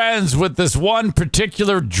best friends with this one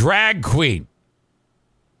particular drag queen.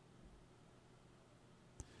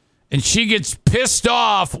 And she gets pissed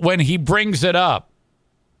off when he brings it up.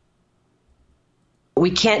 We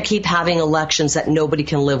can't keep having elections that nobody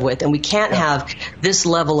can live with, and we can't have this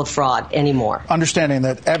level of fraud anymore. Understanding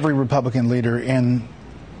that every Republican leader in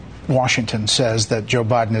Washington says that Joe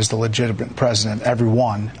Biden is the legitimate president,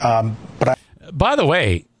 everyone. By the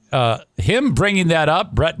way, him bringing that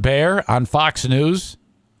up, Brett Baier on Fox News,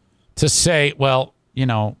 to say, well,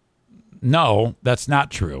 no, that's not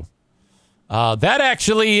true. That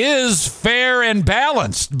actually is fair and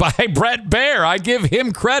balanced by Brett Baier. I give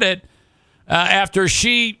him credit. After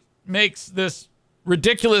she makes this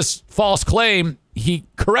ridiculous false claim, he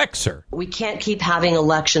corrects her. We can't keep having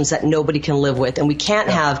elections that nobody can live with, and we can't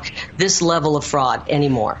have this level of fraud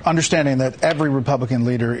anymore. Understanding that every Republican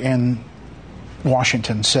leader in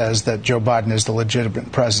Washington says that Joe Biden is the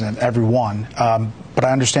legitimate president, everyone. But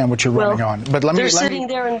I understand what you're running on. But they're sitting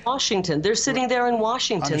there in Washington. They're sitting there in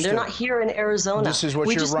Washington. Understood. They're not here in Arizona. This is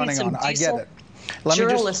what you're running on. I get it.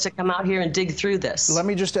 Journalists to come out here and dig through this. Let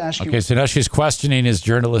me just ask you. Okay, so now she's questioning his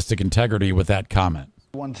journalistic integrity with that comment.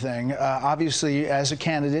 One thing, obviously, as a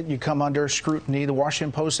candidate, you come under scrutiny. The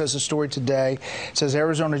Washington Post has a story today. It says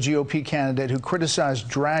Arizona GOP candidate who criticized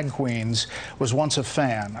drag queens was once a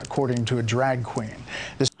fan, according to a drag queen.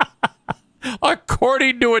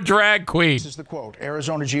 according to a drag queen. This is the quote.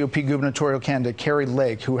 Arizona GOP gubernatorial candidate Carrie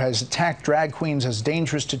Lake, who has attacked drag queens as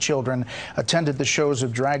dangerous to children, attended the shows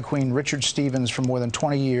of drag queen Richard Stevens for more than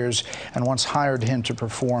 20 years and once hired him to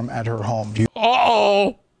perform at her home.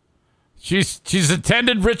 Uh-oh. She's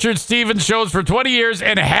attended Richard Stevens shows for 20 years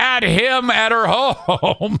and had him at her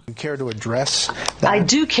home. Do you care to address that? I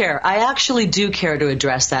do care. I actually do care to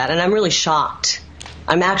address that, and I'm really shocked.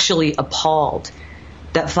 I'm actually appalled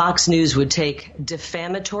that Fox News would take a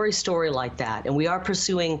defamatory story like that, and we are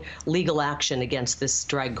pursuing legal action against this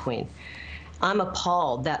drag queen. I'm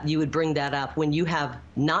appalled that you would bring that up when you have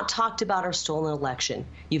not talked about our stolen election.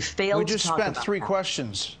 You've failed to talk about that. We just spent 3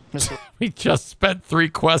 questions, Mr. We just spent 3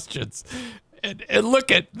 questions. And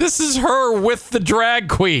look at, this is her with the drag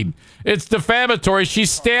queen. It's defamatory.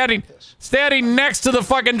 She's standing next to the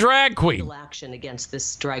fucking drag queen. Legal action against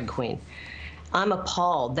this drag queen. I'm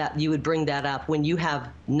appalled that you would bring that up when you have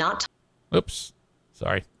not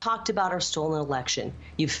talked about our stolen election.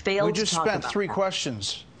 You've failed to talk about that. We just spent 3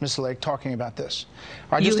 questions, Ms. Lake, talking about this.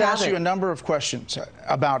 I just asked you a number of questions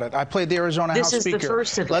about it. I played the Arizona House Speaker. This is the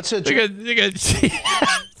first of it. Let's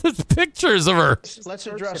There's pictures of her. Let's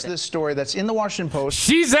address this story that's in the Washington Post.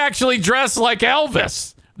 She's actually dressed like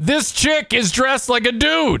Elvis. This chick is dressed like a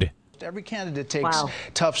dude. Every candidate takes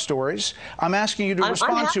tough stories. I'm asking you to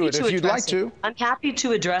respond to it if you'd like to. I'm happy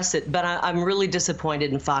to address it, but I'm really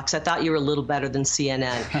disappointed in Fox. I thought you were a little better than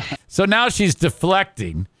CNN. So now she's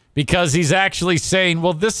deflecting because he's actually saying,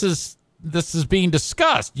 well, this is being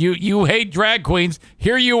discussed. You hate drag queens.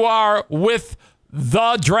 Here you are with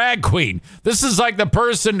the drag queen. This is like the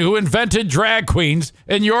person who invented drag queens,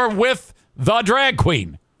 and you're with the drag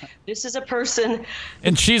queen. This is a person.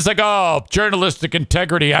 And she's like, oh, journalistic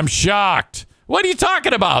integrity. I'm shocked. What are you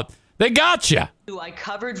talking about? They got you. Who I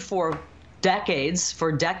covered for decades,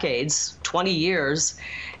 20 years,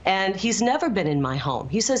 and he's never been in my home.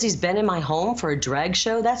 He says he's been in my home for a drag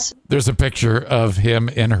show. There's a picture of him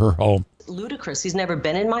in her home. Ludicrous. He's never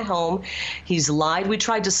been in my home. He's lied. We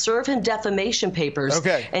tried to serve him defamation papers.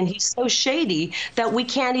 And he's so shady that we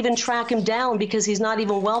can't even track him down because he's not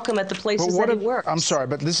even welcome at the places that he works. I'm sorry,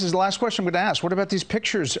 but this is the last question I'm going to ask. What about these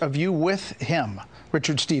pictures of you with him,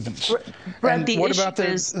 Richard Stevens? Brett, and what about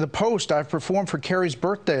the post? I've performed for Carrie's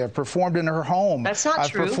birthday. I've performed in her home. That's not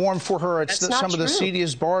true. I've performed for her at some of the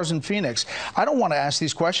seediest bars in Phoenix. I don't want to ask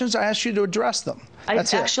these questions. I asked you to address them. I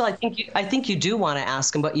think you do want to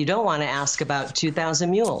ask him, but you don't want to ask about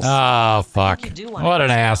 2,000 Mules. Oh, fuck. What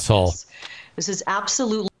an asshole. This is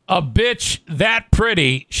absolutely... A bitch that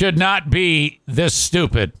pretty should not be this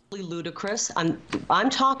stupid. Ludicrous. I'm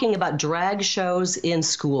talking about drag shows in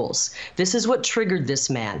schools. This is what triggered this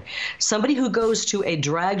man. Somebody who goes to a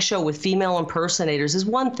drag show with female impersonators is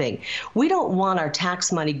one thing. We don't want our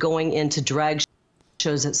tax money going into drag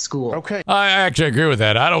shows at school. Okay. I actually agree with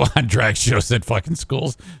that. I don't want drag shows at fucking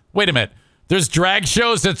schools. Wait a minute. There's drag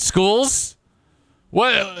shows at schools?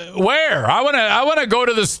 What? Where? I want to go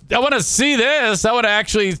to this. I want to see this. I want to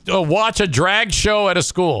actually watch a drag show at a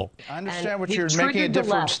school. I understand what you're making a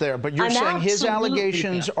difference there, but you're saying his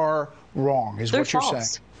allegations are wrong, is what you're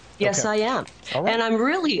saying. Yes, I am. Right. And I'm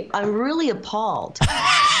really appalled.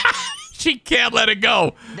 She can't let it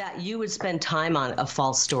go. That you would spend time on a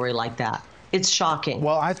false story like that. It's shocking.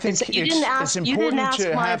 Well, I think it's important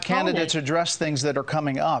to have candidates address things that are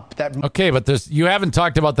coming up. Okay, but you haven't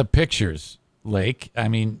talked about the pictures, Lake. I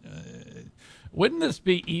mean, wouldn't this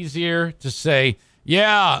be easier to say,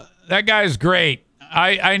 yeah, that guy's great.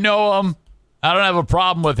 I know him. I don't have a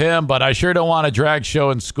problem with him, but I sure don't want a drag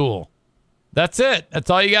show in school. That's it. That's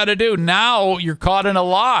all you got to do. Now you're caught in a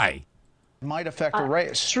lie. It might affect a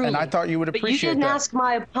race, truly. And I thought you would appreciate that. But you didn't ask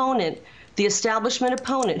my opponent, the establishment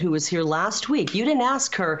opponent who was here last week. You didn't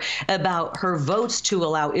ask her about her votes to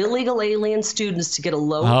allow illegal alien students to get a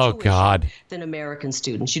lower tuition than American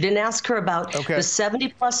students. You didn't ask her about the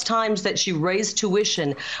 70+ times that she raised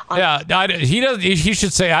tuition. He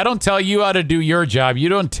should say, I don't tell you how to do your job. You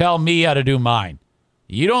don't tell me how to do mine.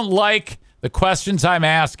 You don't like the questions I'm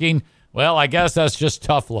asking. Well, I guess that's just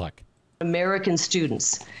tough luck. American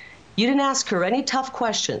students. You didn't ask her any tough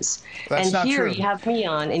questions. That's not true. You have me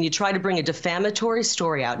on, and you try to bring a defamatory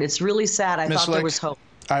story out. It's really sad. I thought there was hope.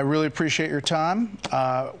 I really appreciate your time.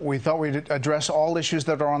 We thought we'd address all issues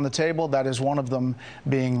that are on the table. That is one of them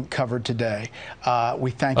being covered today.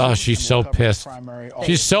 We thank you. Oh, she's so pissed.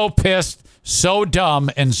 She's so pissed, so dumb,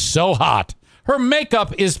 and so hot. Her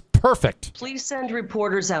makeup is perfect. Please send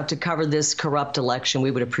reporters out to cover this corrupt election.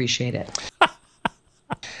 We would appreciate it.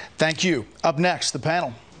 Thank you. Up next, the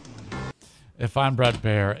panel. If I'm Brett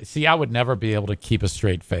Baer, see, I would never be able to keep a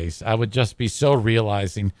straight face. I would just be so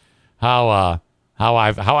realizing how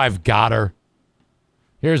I've got her,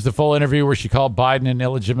 Here's the full interview where she called Biden an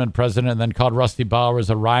illegitimate president and then called Rusty Bowers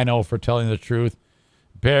a rhino for telling the truth.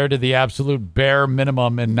 Bear to the absolute bare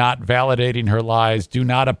minimum and not validating her lies. Do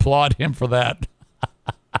not applaud him for that.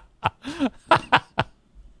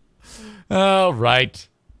 All right.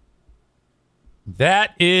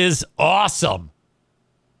 That is awesome.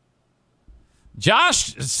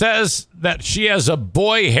 Josh says that she has a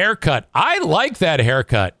boy haircut. I like that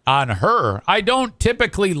haircut on her. I don't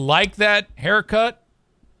typically like that haircut,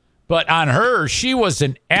 but on her, she was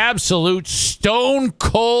an absolute stone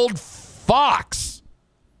cold fox.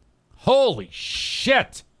 Holy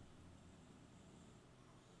shit.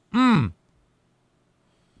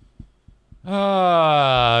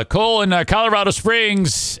 Cole in Colorado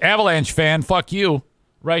Springs, Avalanche fan, fuck you,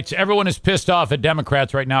 writes, everyone is pissed off at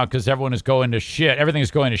Democrats right now because everyone is going to shit. Everything is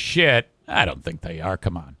going to shit. I don't think they are.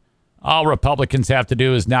 Come on. All Republicans have to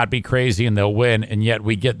do is not be crazy and they'll win, and yet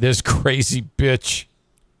we get this crazy bitch.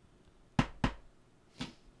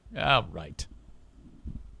 All right.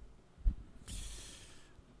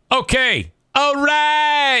 Okay. All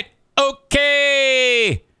right.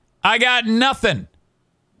 Okay. I got nothing.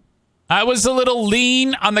 I was a little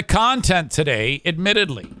lean on the content today,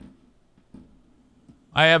 admittedly.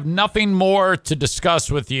 I have nothing more to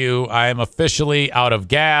discuss with you. I am officially out of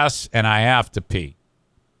gas and I have to pee.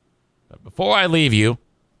 But before I leave you,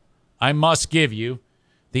 I must give you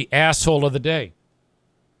the asshole of the day.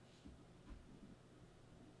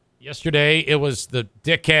 Yesterday, it was the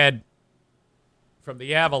dickhead from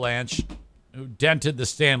the Avalanche who dented the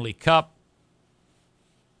Stanley Cup.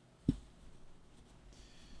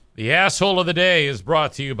 The asshole of the day is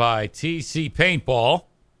brought to you by TC Paintball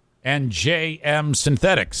and JM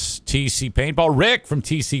Synthetics. TC Paintball, Rick from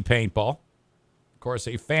TC Paintball. Of course,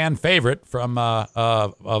 a fan favorite from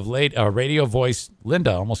radio voice,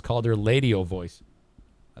 Linda. Almost called her Ladio voice.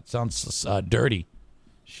 That sounds dirty.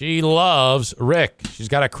 She loves Rick. She's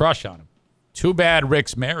got a crush on him. Too bad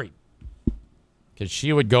Rick's married, because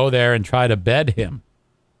she would go there and try to bed him.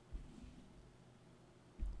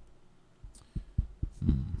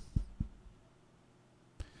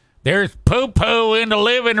 There's poo-poo in the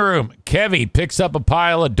living room. Kevy picks up a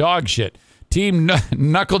pile of dog shit. Team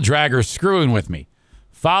Knuckle Dragger screwing with me.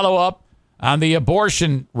 Follow up on the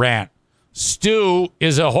abortion rant. Stu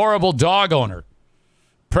is a horrible dog owner.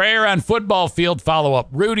 Prayer on football field follow up.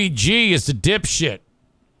 Rudy G is a dipshit.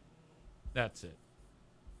 That's it.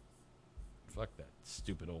 Fuck that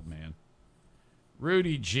stupid old man.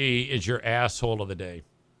 Rudy G is your asshole of the day.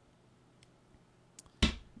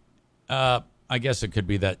 I guess it could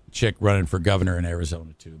be that chick running for governor in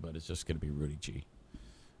Arizona, too, but it's just going to be Rudy G.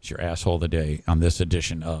 It's your asshole of the day on this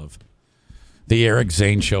edition of the Eric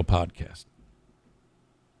Zane Show Podcast.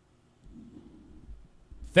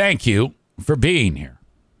 Thank you for being here.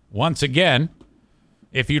 Once again,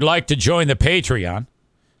 if you'd like to join the Patreon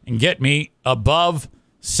and get me above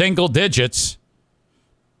single digits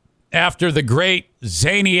after the great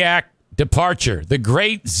Zaniac departure, the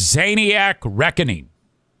great Zaniac reckoning,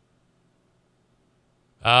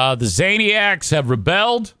 the Zaniacs have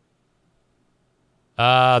rebelled.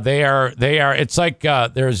 They are, it's like, they're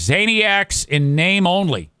Zaniacs in name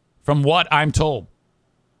only, from what I'm told.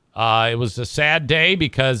 It was a sad day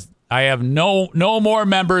because I have no more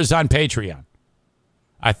members on Patreon.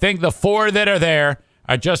 I think the 4 that are there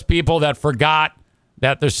are just people that forgot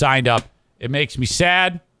that they're signed up. It makes me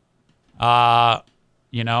sad. I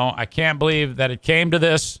can't believe that it came to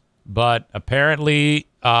this, but apparently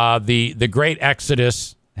the great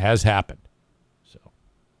exodus has happened. So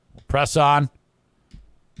we'll press on.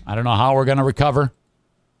 I don't know how we're going to recover,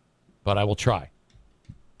 but I will try.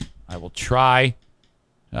 I will try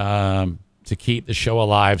to keep the show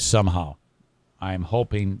alive somehow. I am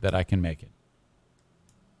hoping that I can make it.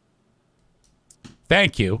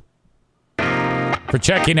 Thank you for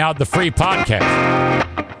checking out the free podcast.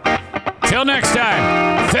 Till next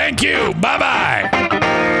time, thank you. Bye-bye.